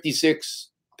from 56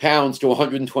 pounds to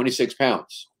 126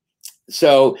 pounds.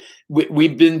 So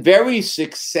we've been very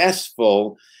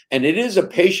successful, and it is a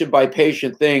patient by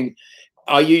patient thing.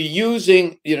 Are you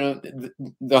using,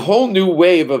 the whole new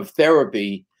wave of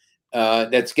therapy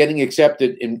that's getting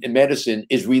accepted in medicine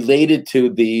is related to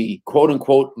the quote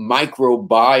unquote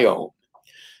microbiome.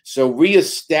 So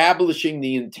reestablishing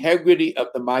the integrity of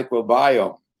the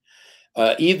microbiome,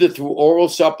 either through oral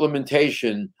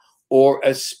supplementation or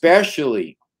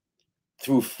especially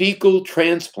through fecal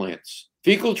transplants.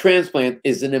 Fecal transplant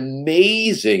is an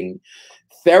amazing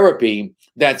therapy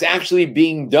that's actually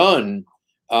being done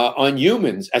on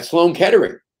humans at Sloan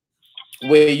Kettering,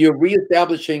 where you're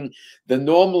reestablishing the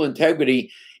normal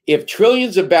integrity. If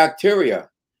trillions of bacteria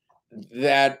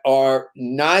that are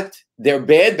not, they're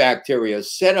bad bacteria,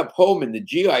 set up home in the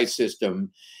GI system,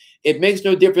 it makes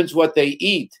no difference what they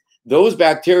eat. Those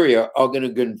bacteria are going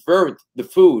to convert the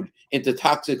food into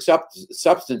toxic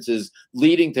substances,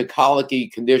 leading to colicky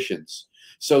conditions.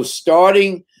 So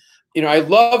starting, I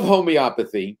love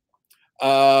homeopathy,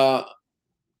 and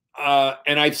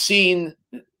I've seen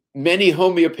many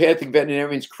homeopathic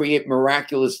veterinarians create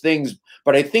miraculous things,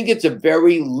 but I think it's a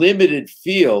very limited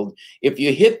field. If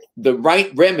you hit the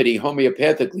right remedy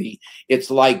homeopathically, it's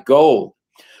like gold.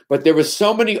 But there are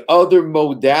so many other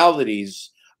modalities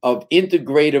of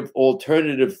integrative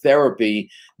alternative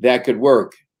therapy that could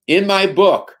work. In my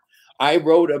book, I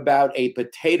wrote about a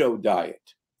potato diet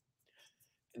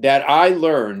that I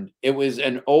learned. It was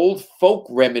an old folk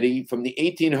remedy from the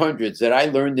 1800s that I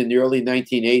learned in the early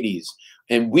 1980s.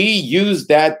 And we used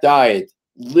that diet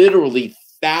literally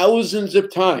thousands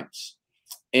of times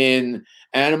in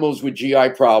animals with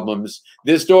GI problems.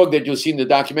 This dog that you'll see in the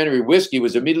documentary, Whiskey,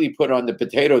 was immediately put on the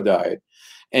potato diet.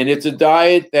 And it's a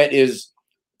diet that is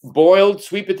boiled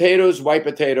sweet potatoes, white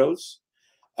potatoes,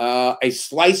 a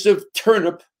slice of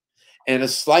turnip, and a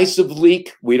slice of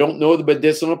leek. We don't know the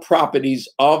medicinal properties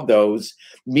of those,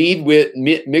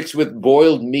 mixed with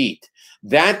boiled meat.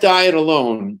 That diet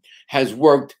alone has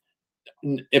worked,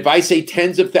 if I say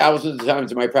tens of thousands of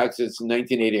times in my practice in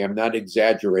 1980, I'm not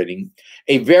exaggerating.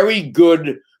 A very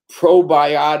good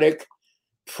probiotic,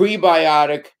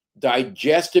 prebiotic,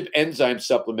 digestive enzyme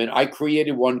supplement. I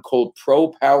created one called Pro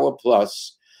Power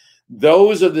Plus.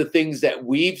 Those are the things that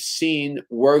we've seen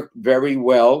work very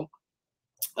well.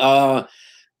 For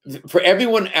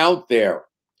everyone out there,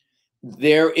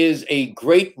 there is a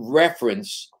great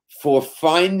reference for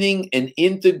finding an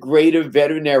integrative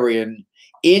veterinarian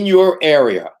in your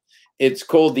area. It's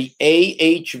called the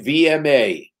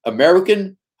AHVMA,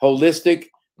 American Holistic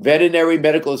Veterinary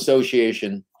Medical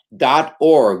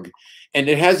Association.org. And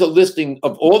it has a listing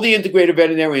of all the integrative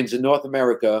veterinarians in North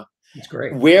America. That's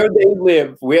great. Where they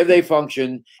live, where they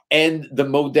function, and the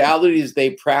modalities they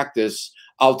practice.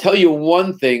 I'll tell you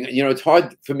one thing, it's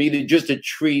hard for me to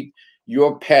treat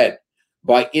your pet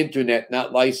by internet,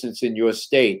 not licensed in your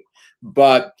state.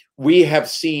 But we have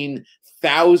seen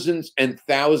thousands and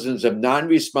thousands of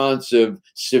non-responsive,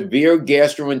 severe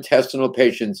gastrointestinal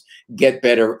patients get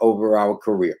better over our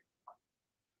career.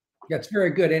 That's very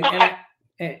good. And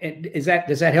does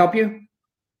that help you?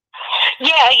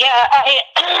 Yeah.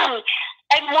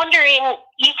 I'm wondering,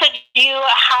 you said you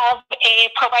have a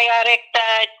probiotic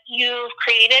that you've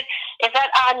created. Is that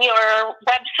on your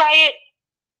website?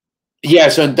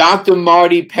 Yes, on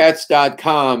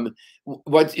drmartypets.com.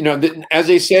 what, you know, as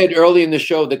I said early in the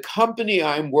show, the company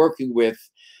I'm working with,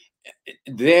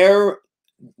 the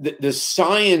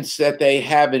science that they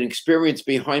have and experience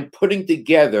behind putting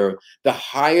together the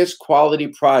highest quality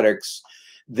products,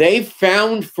 they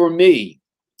found for me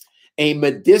a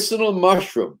medicinal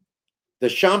mushroom, the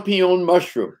champignon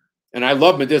mushroom, and I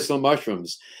love medicinal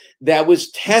mushrooms, that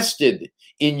was tested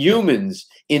in humans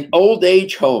in old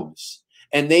age homes.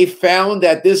 And they found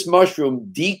that this mushroom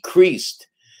decreased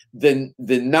the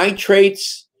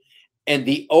nitrates and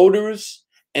the odors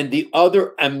and the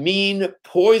other amine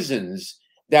poisons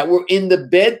that were in the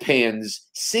bedpans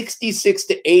 66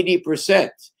 to 80%.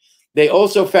 They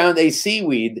also found a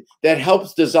seaweed that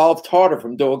helps dissolve tartar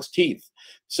from dogs' teeth.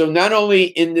 So not only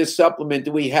in this supplement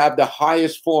do we have the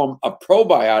highest form of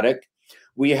probiotic,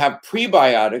 we have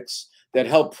prebiotics that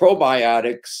help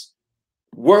probiotics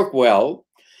work well,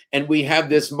 and we have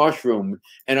this mushroom.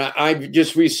 And I've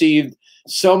just received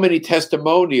so many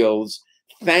testimonials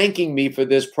thanking me for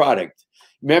this product.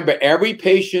 Remember, every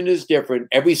patient is different.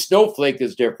 Every snowflake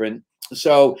is different.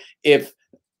 So if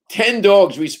 10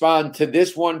 dogs respond to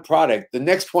this one product, the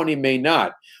next 20 may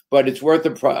not, but it's worth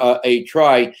a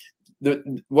try.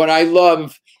 What I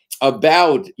love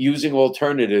about using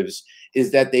alternatives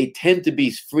is that they tend to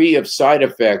be free of side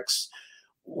effects.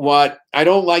 What I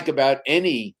don't like about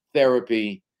any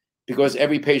therapy, because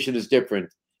every patient is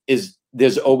different, is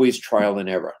there's always trial and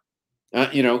error.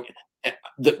 You know,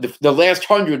 the last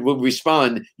 100 will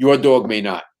respond, your dog may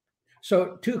not.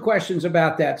 So 2 questions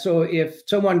about that. So if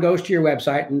someone goes to your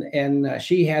website and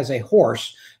she has a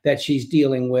horse that she's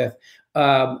dealing with,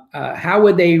 how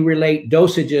would they relate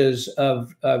dosages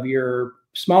of your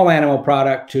small animal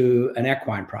product to an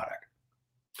equine product?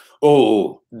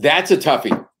 Oh, that's a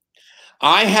toughie.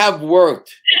 I have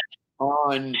worked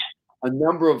on a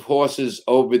number of horses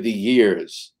over the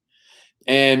years.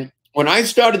 And when I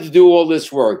started to do all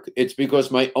this work, it's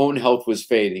because my own health was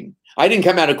fading. I didn't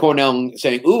come out of Cornell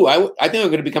saying, ooh, I think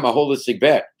I'm going to become a holistic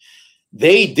vet.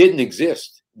 They didn't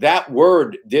exist. That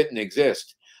word didn't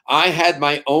exist. I had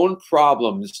my own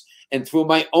problems, and through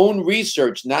my own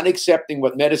research, not accepting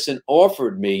what medicine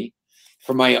offered me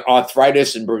for my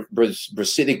arthritis and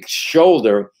bursitic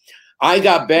shoulder, I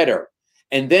got better.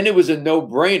 And then it was a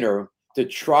no-brainer to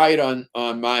try it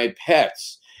on my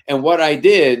pets. And what I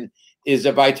did is,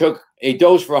 if I took a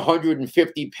dose for a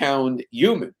 150-pound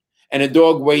human and a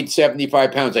dog weighed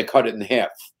 75 pounds, I cut it in half.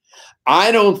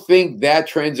 I don't think that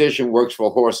transition works for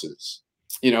horses,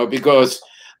 you know, because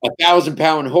a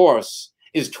 1,000-pound horse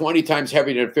is 20 times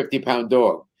heavier than a 50-pound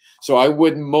dog. So I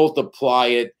wouldn't multiply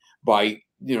it by,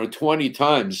 20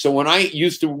 times. So when I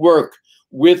used to work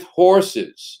with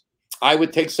horses, I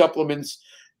would take supplements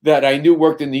that I knew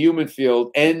worked in the human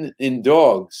field and in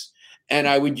dogs, and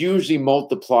I would usually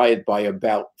multiply it by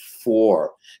about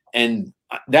 4. And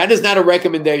that is not a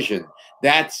recommendation.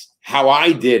 That's how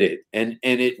I did it, and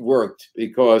it worked,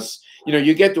 because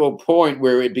you get to a point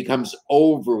where it becomes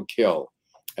overkill.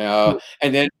 And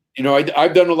then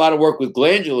I've done a lot of work with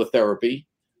glandular therapy.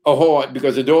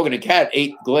 Because a dog and a cat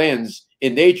ate glands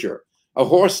in nature. A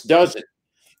horse doesn't.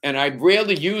 And I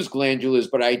rarely use glandulars,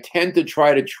 but I tend to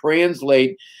try to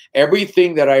translate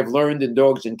everything that I've learned in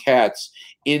dogs and cats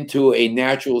into a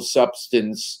natural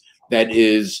substance that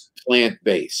is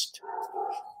plant-based.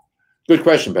 Good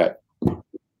question, Pat.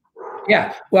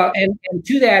 Yeah, well, and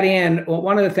to that end,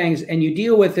 one of the things, and you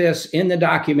deal with this in the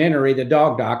documentary, the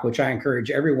Dog Doc, which I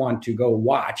encourage everyone to go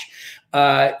watch.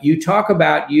 You talk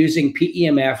about using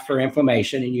PEMF for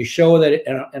inflammation, and you show that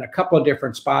in a couple of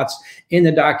different spots in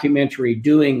the documentary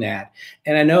doing that.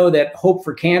 And I know that Hope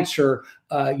for Cancer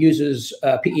uses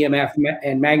PEMF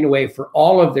and MagnaWave for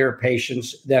all of their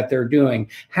patients that they're doing.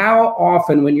 How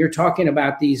often, when you're talking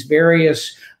about these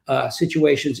various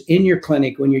situations in your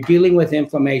clinic, when you're dealing with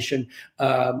inflammation,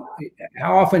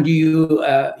 how often do you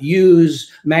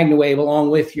use MagnaWave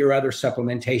along with your other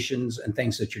supplementations and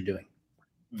things that you're doing?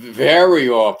 Very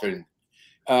often.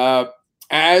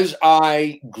 As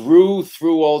I grew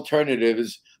through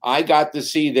alternatives, I got to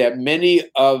see that many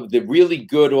of the really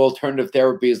good alternative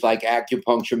therapies like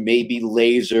acupuncture, maybe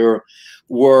laser,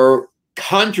 were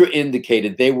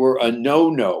contraindicated. They were a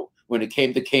no-no when it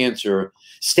came to cancer.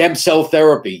 Stem cell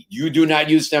therapy. You do not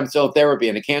use stem cell therapy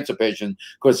in a cancer patient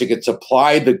because it can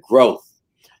supply the growth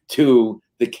to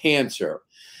the cancer.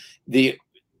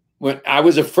 When I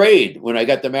was afraid when I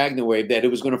got the MagnaWave that it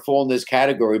was going to fall in this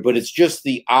category, but it's just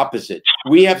the opposite.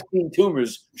 We have seen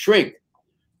tumors shrink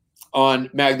on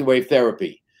MagnaWave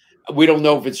therapy. We don't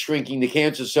know if it's shrinking the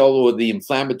cancer cell or the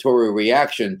inflammatory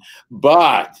reaction,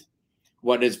 but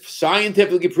what is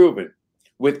scientifically proven,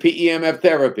 with PEMF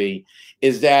therapy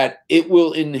is that it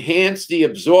will enhance the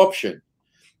absorption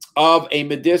of a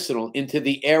medicinal into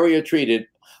the area treated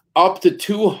up to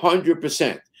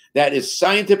 200%. That is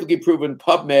scientifically proven,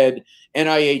 PubMed,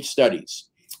 NIH studies.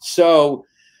 So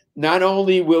not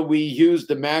only will we use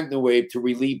the MagnaWave to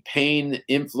relieve pain,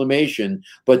 inflammation,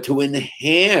 but to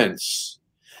enhance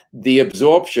the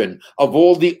absorption of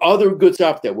all the other good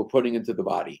stuff that we're putting into the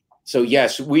body. So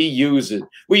yes, we use it.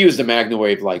 We use the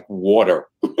MagnaWave like water.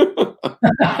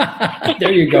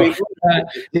 There you go.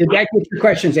 Did that get your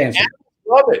questions answered?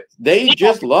 Love it. They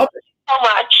just love it. So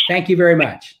much. Thank you very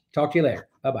much. Talk to you later.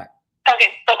 Bye-bye. Okay,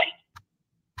 bye-bye.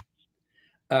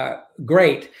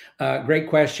 Great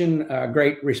question.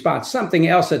 Great response. Something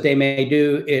else that they may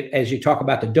do as you talk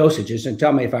about the dosages, and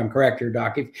tell me if I'm correct here,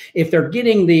 Doc. If they're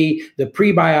getting the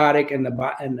prebiotic and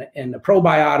the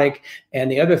probiotic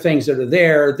and the other things that are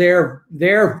there,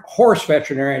 their horse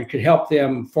veterinarian could help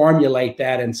them formulate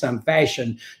that in some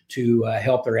fashion to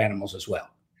help their animals as well.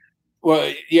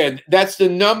 Well, yeah, that's the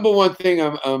number one thing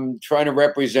I'm trying to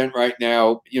represent right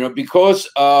now. Because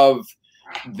of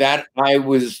that, I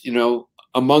was,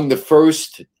 among the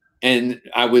first, and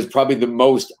I was probably the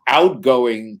most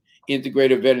outgoing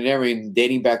integrative veterinarian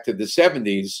dating back to the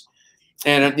 70s.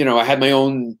 And, I had my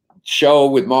own show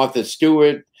with Martha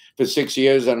Stewart for 6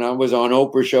 years, and I was on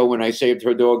Oprah's show when I saved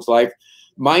her dog's life.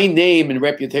 My name and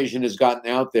reputation has gotten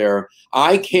out there.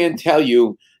 I can't tell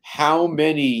you how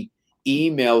many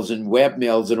emails and web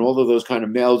mails and all of those kind of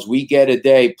mails we get a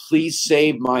day. Please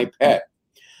save my pet.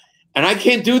 And I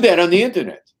can't do that on the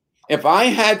internet. If I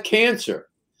had cancer,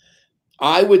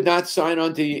 I would not sign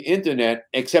on to the internet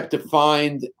except to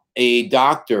find a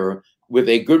doctor with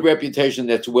a good reputation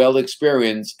that's well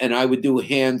experienced, and I would do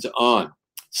hands-on.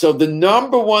 So the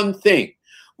number one thing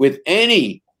with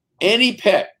any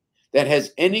pet that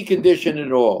has any condition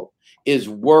at all is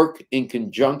work in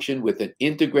conjunction with an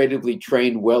integratively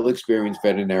trained, well-experienced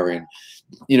veterinarian.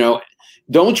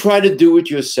 Don't try to do it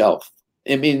yourself.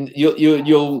 I mean,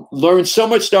 you'll learn so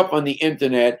much stuff on the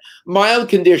internet. Mild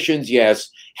conditions, yes.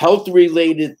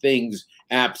 Health-related things,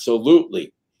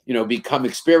 absolutely. Become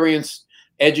experienced,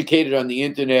 educated on the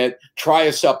internet. Try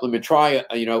a supplement. Try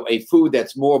a food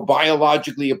that's more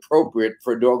biologically appropriate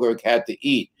for a dog or a cat to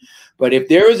eat. But if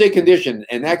there is a condition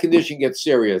and that condition gets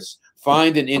serious,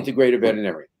 find an integrative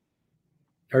veterinarian.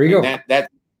 There you go. That's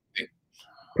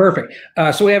perfect.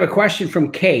 So we have a question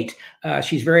from Kate.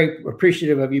 She's very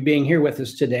appreciative of you being here with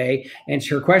us today. And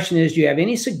her question is, do you have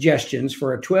any suggestions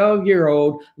for a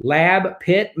 12-year-old lab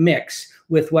pit mix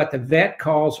with what the vet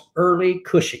calls early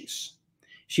Cushing's?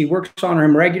 She works on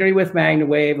him regularly with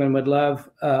MagnaWave and would love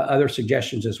other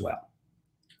suggestions as well.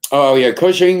 Oh, yeah.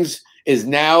 Cushing's is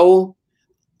now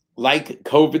like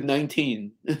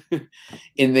COVID-19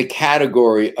 in the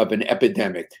category of an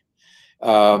epidemic.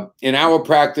 In our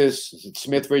practice at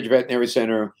Smith Ridge Veterinary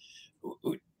Center,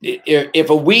 if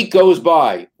a week goes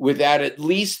by without at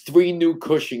least 3 new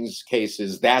Cushing's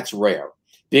cases, that's rare.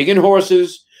 Big in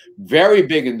horses, very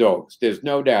big in dogs, there's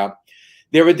no doubt.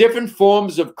 There are different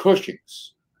forms of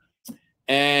Cushing's,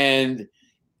 and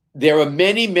there are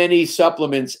many, many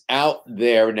supplements out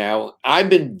there now. I've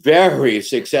been very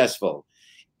successful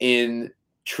in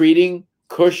treating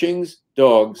Cushing's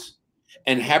dogs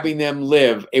and having them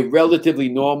live a relatively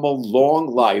normal, long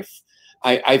life.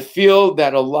 I feel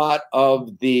that a lot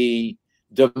of the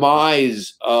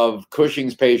demise of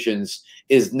Cushing's patients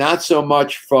is not so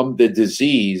much from the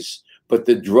disease, but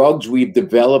the drugs we've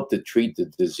developed to treat the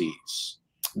disease.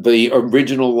 The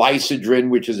original Lysidrin,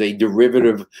 which is a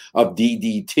derivative of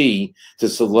DDT to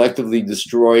selectively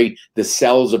destroy the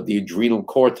cells of the adrenal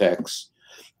cortex,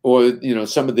 or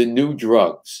some of the new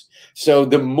drugs. So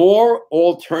the more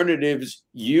alternatives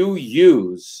you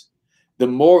use, the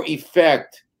more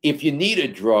effect, if you need a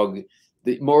drug,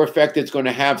 the more effect it's going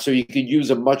to have, so you could use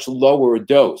a much lower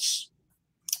dose.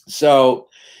 So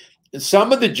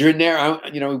some of the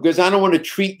generic, because I don't want to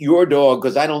treat your dog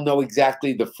because I don't know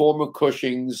exactly the form of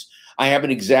Cushing's. I haven't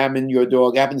examined your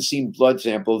dog. I haven't seen blood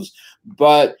samples.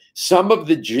 But some of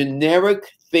the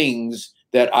generic things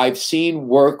that I've seen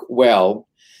work well,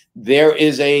 there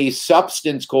is a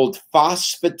substance called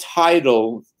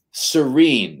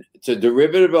phosphatidylserine. It's a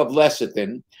derivative of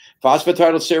lecithin,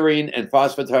 phosphatidylserine and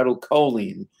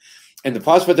phosphatidylcholine. And the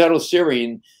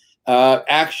phosphatidylserine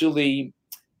actually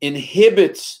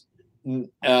inhibits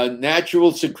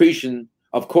natural secretion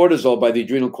of cortisol by the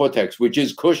adrenal cortex, which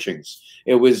is Cushing's.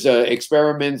 It was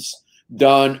experiments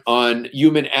done on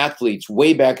human athletes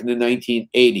way back in the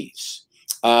 1980s.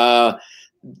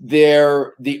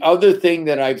 The other thing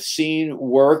that I've seen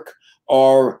work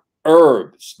are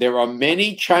herbs. There are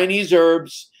many Chinese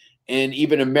herbs and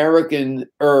even American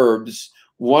herbs.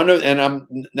 And I'm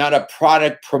not a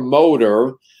product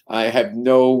promoter. I have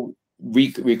no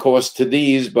recourse to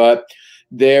these, but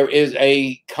there is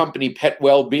a company, Pet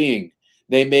Wellbeing.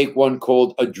 They make one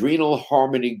called Adrenal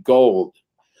Harmony Gold.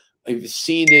 I've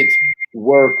seen it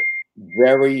work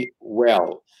very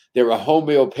well. There are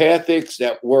homeopathics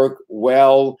that work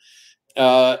well.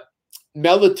 Melatonin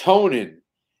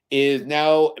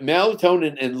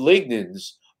and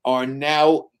lignans are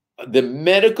now the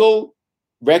medical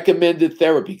recommended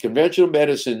therapy, conventional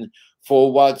medicine,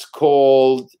 for what's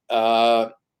called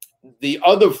the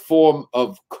other form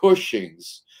of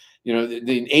Cushing's. You know,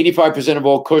 the 85% of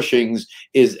all Cushing's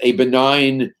is a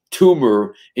benign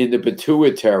tumor in the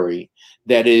pituitary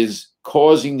that is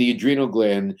causing the adrenal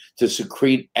gland to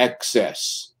secrete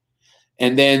excess.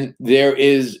 And then there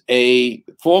is a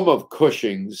form of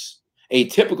Cushing's,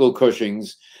 atypical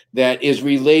Cushing's, that is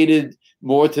related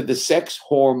more to the sex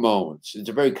hormones. It's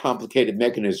a very complicated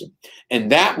mechanism.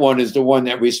 And that one is the one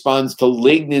that responds to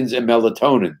lignans and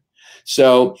melatonin.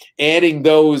 So adding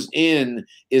those in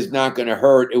is not going to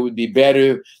hurt. It would be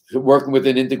better working with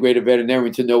an integrated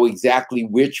veterinarian to know exactly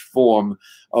which form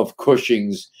of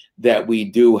Cushing's that we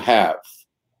do have.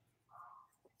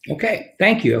 Okay,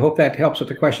 thank you. I hope that helps with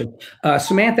the question.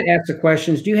 Samantha asked the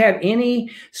questions. Do you have any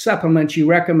supplements you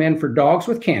recommend for dogs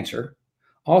with cancer,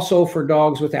 also for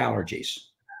dogs with allergies?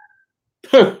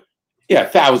 Yeah,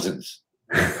 thousands.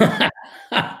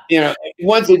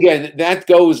 Once again, that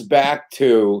goes back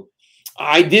to,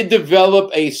 I did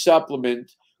develop a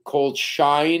supplement called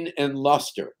Shine and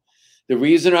Luster. The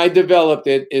reason I developed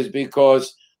it is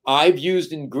because I've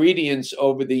used ingredients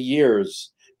over the years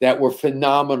that were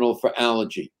phenomenal for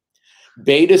allergy.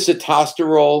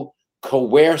 Beta-sitosterol,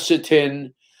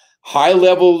 quercetin, high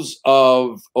levels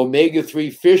of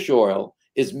omega-3 fish oil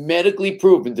is medically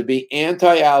proven to be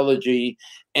anti-allergy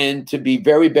and to be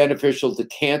very beneficial to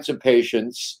cancer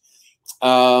patients,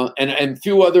 and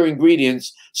few other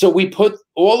ingredients. So we put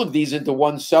all of these into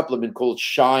one supplement called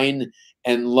Shine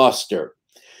and Luster.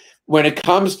 When it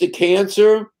comes to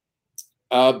cancer,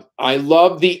 I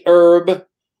love the herb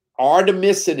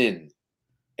artemisinin,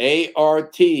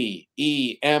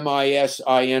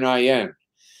 Artemisinin.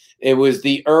 It was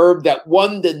the herb that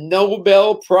won the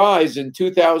Nobel Prize in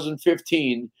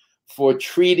 2015 for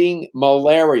treating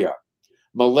malaria.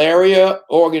 Malaria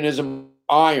organism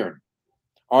iron.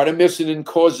 Artemisinin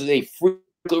causes a free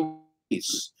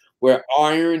release where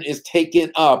iron is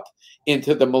taken up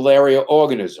into the malaria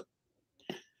organism.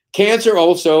 Cancer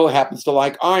also happens to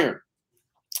like iron.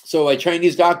 So a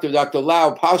Chinese doctor, Dr.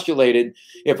 Lau, postulated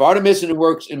if artemisinin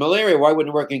works in malaria, why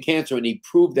wouldn't it work in cancer? And he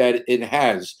proved that it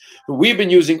has. We've been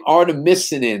using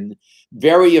artemisinin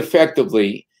very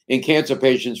effectively in cancer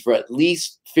patients for at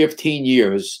least 15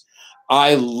 years.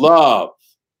 I love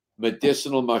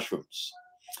medicinal mushrooms.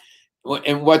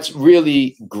 And what's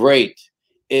really great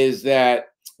is that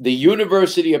the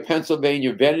University of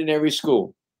Pennsylvania Veterinary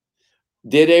School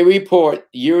did a report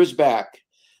years back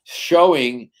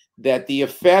showing that the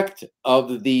effect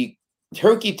of the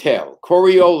turkey tail,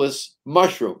 Coriolis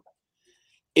mushroom,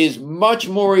 is much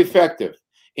more effective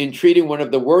in treating one of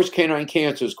the worst canine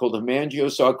cancers called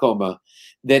hemangiosarcoma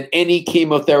than any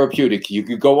chemotherapeutic. You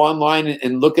could go online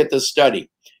and look at the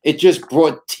study. It just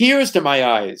brought tears to my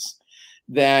eyes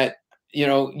that,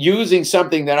 using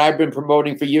something that I've been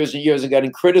promoting for years and years and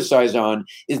getting criticized on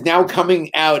is now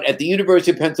coming out at the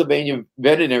University of Pennsylvania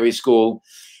Veterinary School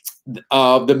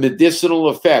of the medicinal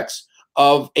effects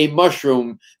of a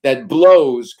mushroom that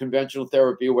blows conventional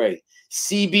therapy away.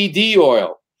 CBD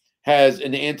oil has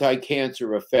an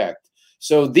anti-cancer effect.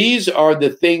 So these are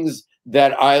the things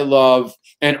that I love.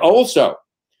 And also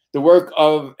the work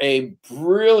of a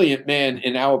brilliant man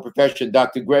in our profession,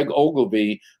 Dr. Greg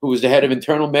Ogilvie, who was the head of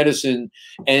internal medicine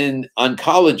and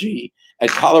oncology at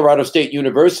Colorado State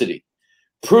University,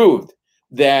 proved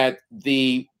that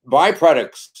the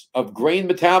byproducts of grain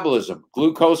metabolism,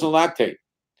 glucose and lactate,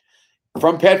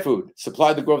 from pet food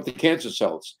supply the growth of cancer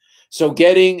cells. So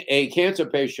getting a cancer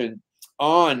patient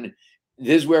on,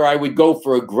 this is where I would go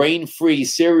for a grain-free,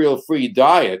 cereal-free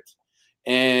diet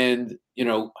and,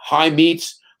 high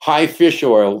meats, high fish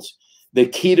oils. The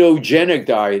ketogenic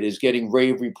diet is getting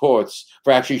rave reports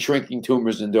for actually shrinking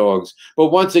tumors in dogs. But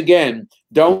once again,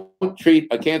 don't treat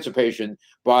a cancer patient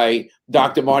by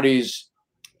Dr. Marty's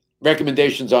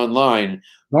recommendations online.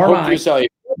 Hope yourself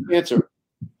cancer.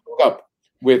 Hook up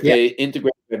with a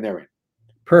integrated veterinarian.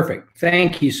 Perfect.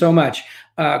 Thank you so much.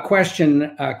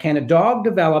 Question, can a dog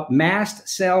develop mast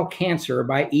cell cancer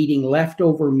by eating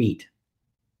leftover meat?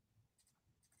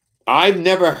 I've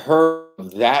never heard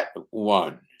of that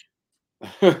one.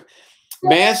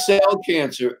 Mast cell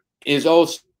cancer is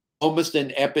also almost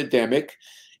an epidemic.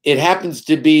 It happens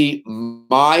to be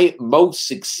my most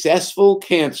successful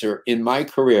cancer in my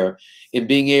career in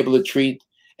being able to treat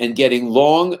and getting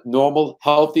long, normal,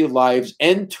 healthy lives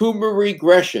and tumor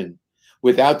regression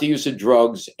without the use of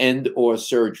drugs and or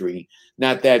surgery.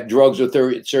 Not that drugs or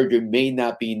surgery may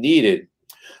not be needed.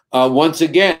 Once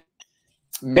again,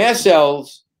 mast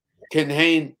cells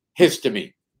contain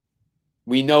histamine.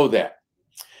 We know that.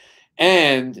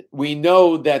 And we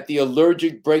know that the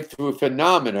allergic breakthrough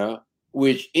phenomena,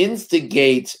 which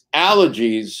instigates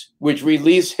allergies, which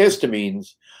release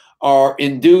histamines, are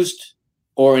induced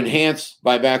or enhanced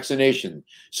by vaccination.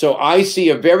 So I see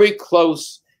a very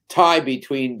close tie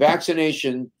between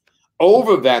vaccination,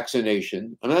 over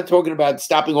vaccination. I'm not talking about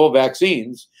stopping all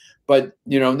vaccines, but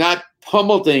not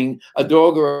pummeling a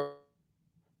dog or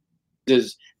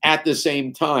at the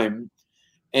same time.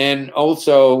 And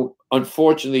also,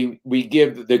 unfortunately, we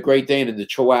give the Great Dane and the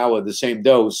Chihuahua the same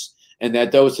dose, and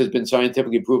that dose has been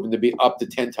scientifically proven to be up to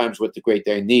 10 times what the Great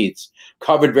Dane needs,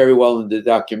 covered very well in the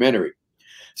documentary.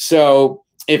 So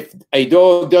if a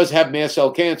dog does have mast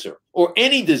cell cancer or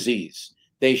any disease,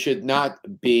 they should not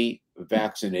be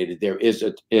vaccinated. There is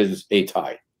a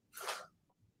tie.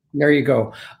 There you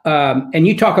go. And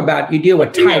you talk about, you deal with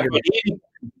titer.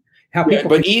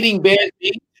 But eating bad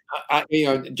meat,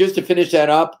 just to finish that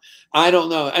up, I don't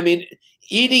know. I mean,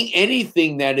 eating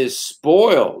anything that is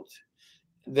spoiled,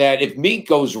 that if meat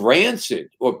goes rancid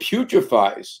or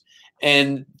putrefies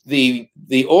and the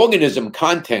organism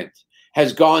content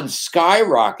has gone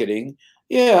skyrocketing,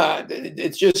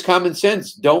 it's just common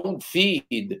sense. Don't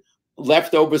feed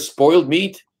leftover spoiled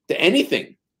meat to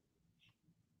anything.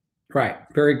 Right.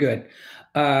 Very good.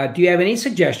 Do you have any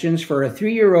suggestions for a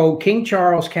 3-year-old King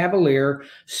Charles Cavalier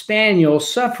Spaniel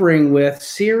suffering with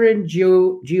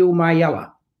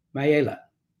syringomyelia?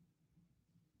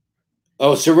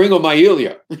 Oh,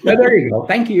 syringomyelia. There you go.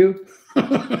 Thank you.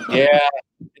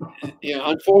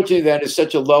 Unfortunately, that is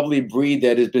such a lovely breed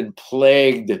that has been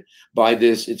plagued by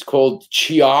this. It's called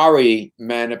Chiari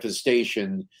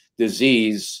manifestation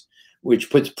disease, which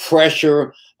puts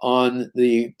pressure on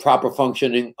the proper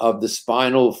functioning of the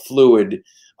spinal fluid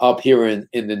up here in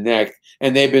the neck.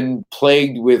 And they've been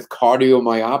plagued with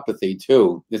cardiomyopathy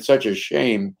too. It's such a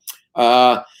shame.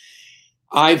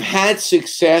 I've had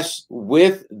success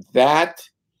with that.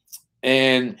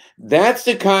 And that's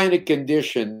the kind of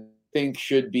condition I think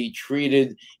should be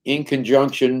treated in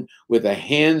conjunction with a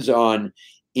hands-on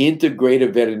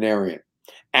integrative veterinarian.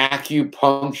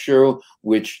 Acupuncture,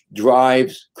 which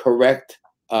drives correct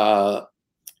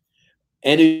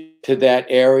energy to that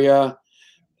area.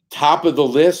 Top of the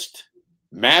list,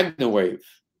 MagnaWave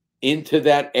into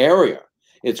that area.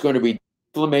 It's going to be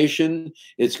inflammation.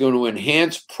 It's going to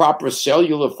enhance proper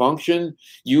cellular function.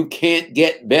 You can't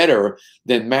get better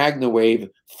than MagnaWave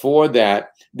for that.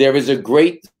 There is a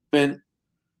great treatment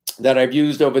that I've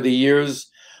used over the years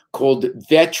called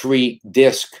Vetri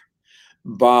Disc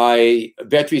by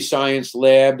Vetri Science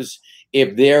Labs.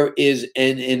 If there is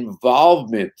an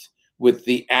involvement with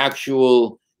the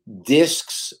actual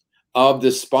discs of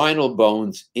the spinal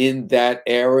bones in that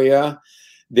area,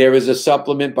 there is a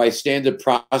supplement by standard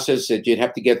process that you'd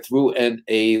have to get through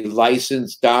a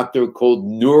licensed doctor called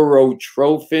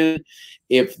Neurotrophin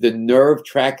if the nerve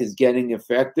tract is getting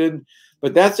affected.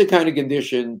 But that's the kind of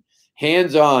condition,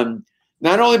 hands-on,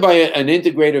 not only by an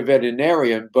integrative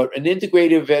veterinarian, but an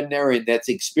integrative veterinarian that's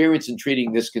experienced in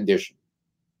treating this condition.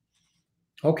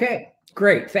 Okay,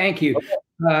 great. Thank you.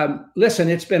 Listen,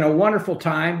 it's been a wonderful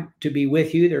time to be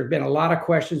with you. There have been a lot of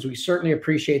questions. We certainly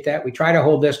appreciate that. We try to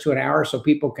hold this to an hour so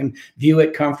people can view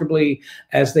it comfortably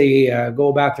as they go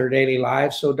about their daily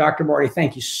lives. So Dr. Marty,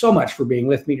 thank you so much for being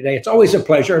with me today. It's always a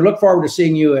pleasure. I look forward to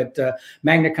seeing you at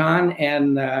MagnaCon.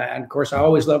 And of course, I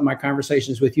always love my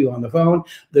conversations with you on the phone.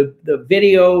 The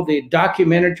video, the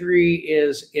documentary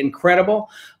is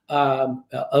incredible.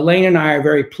 Elaine and I are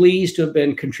very pleased to have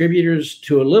been contributors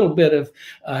to a little bit of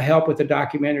help with the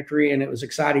documentary, and it was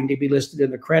exciting to be listed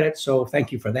in the credits. So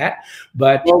thank you for that.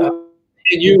 But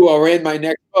you are in my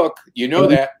next book. You know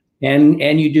that.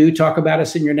 And you do talk about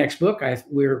us in your next book.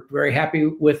 We're very happy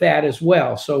with that as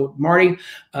well. So Marty,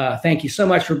 thank you so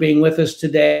much for being with us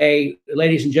today.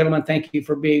 Ladies and gentlemen, thank you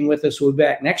for being with us. We'll be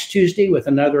back next Tuesday with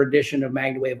another edition of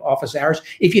MagnaWave Office Hours.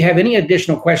 If you have any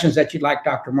additional questions that you'd like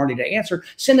Dr. Marty to answer,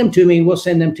 send them to me. We'll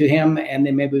send them to him, and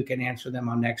then maybe we can answer them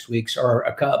on next week's or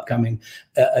upcoming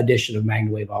edition of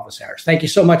MagnaWave Office Hours. Thank you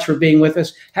so much for being with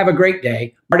us. Have a great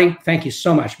day. Marty, thank you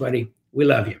so much, buddy. We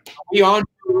love you. Are we on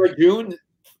for June?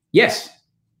 Yes,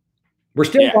 we're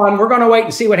still on. We're going to wait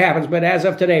and see what happens. But as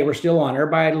of today, we're still on.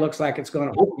 Everybody looks like it's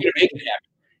going to make it happen.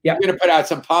 Yeah. We're going to put out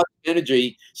some positive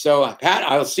energy. So, Pat,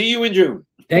 I'll see you in June.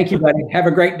 Thank you, buddy. Have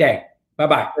a great day.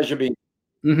 Bye-bye. Pleasure being.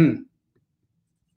 Mm-hmm.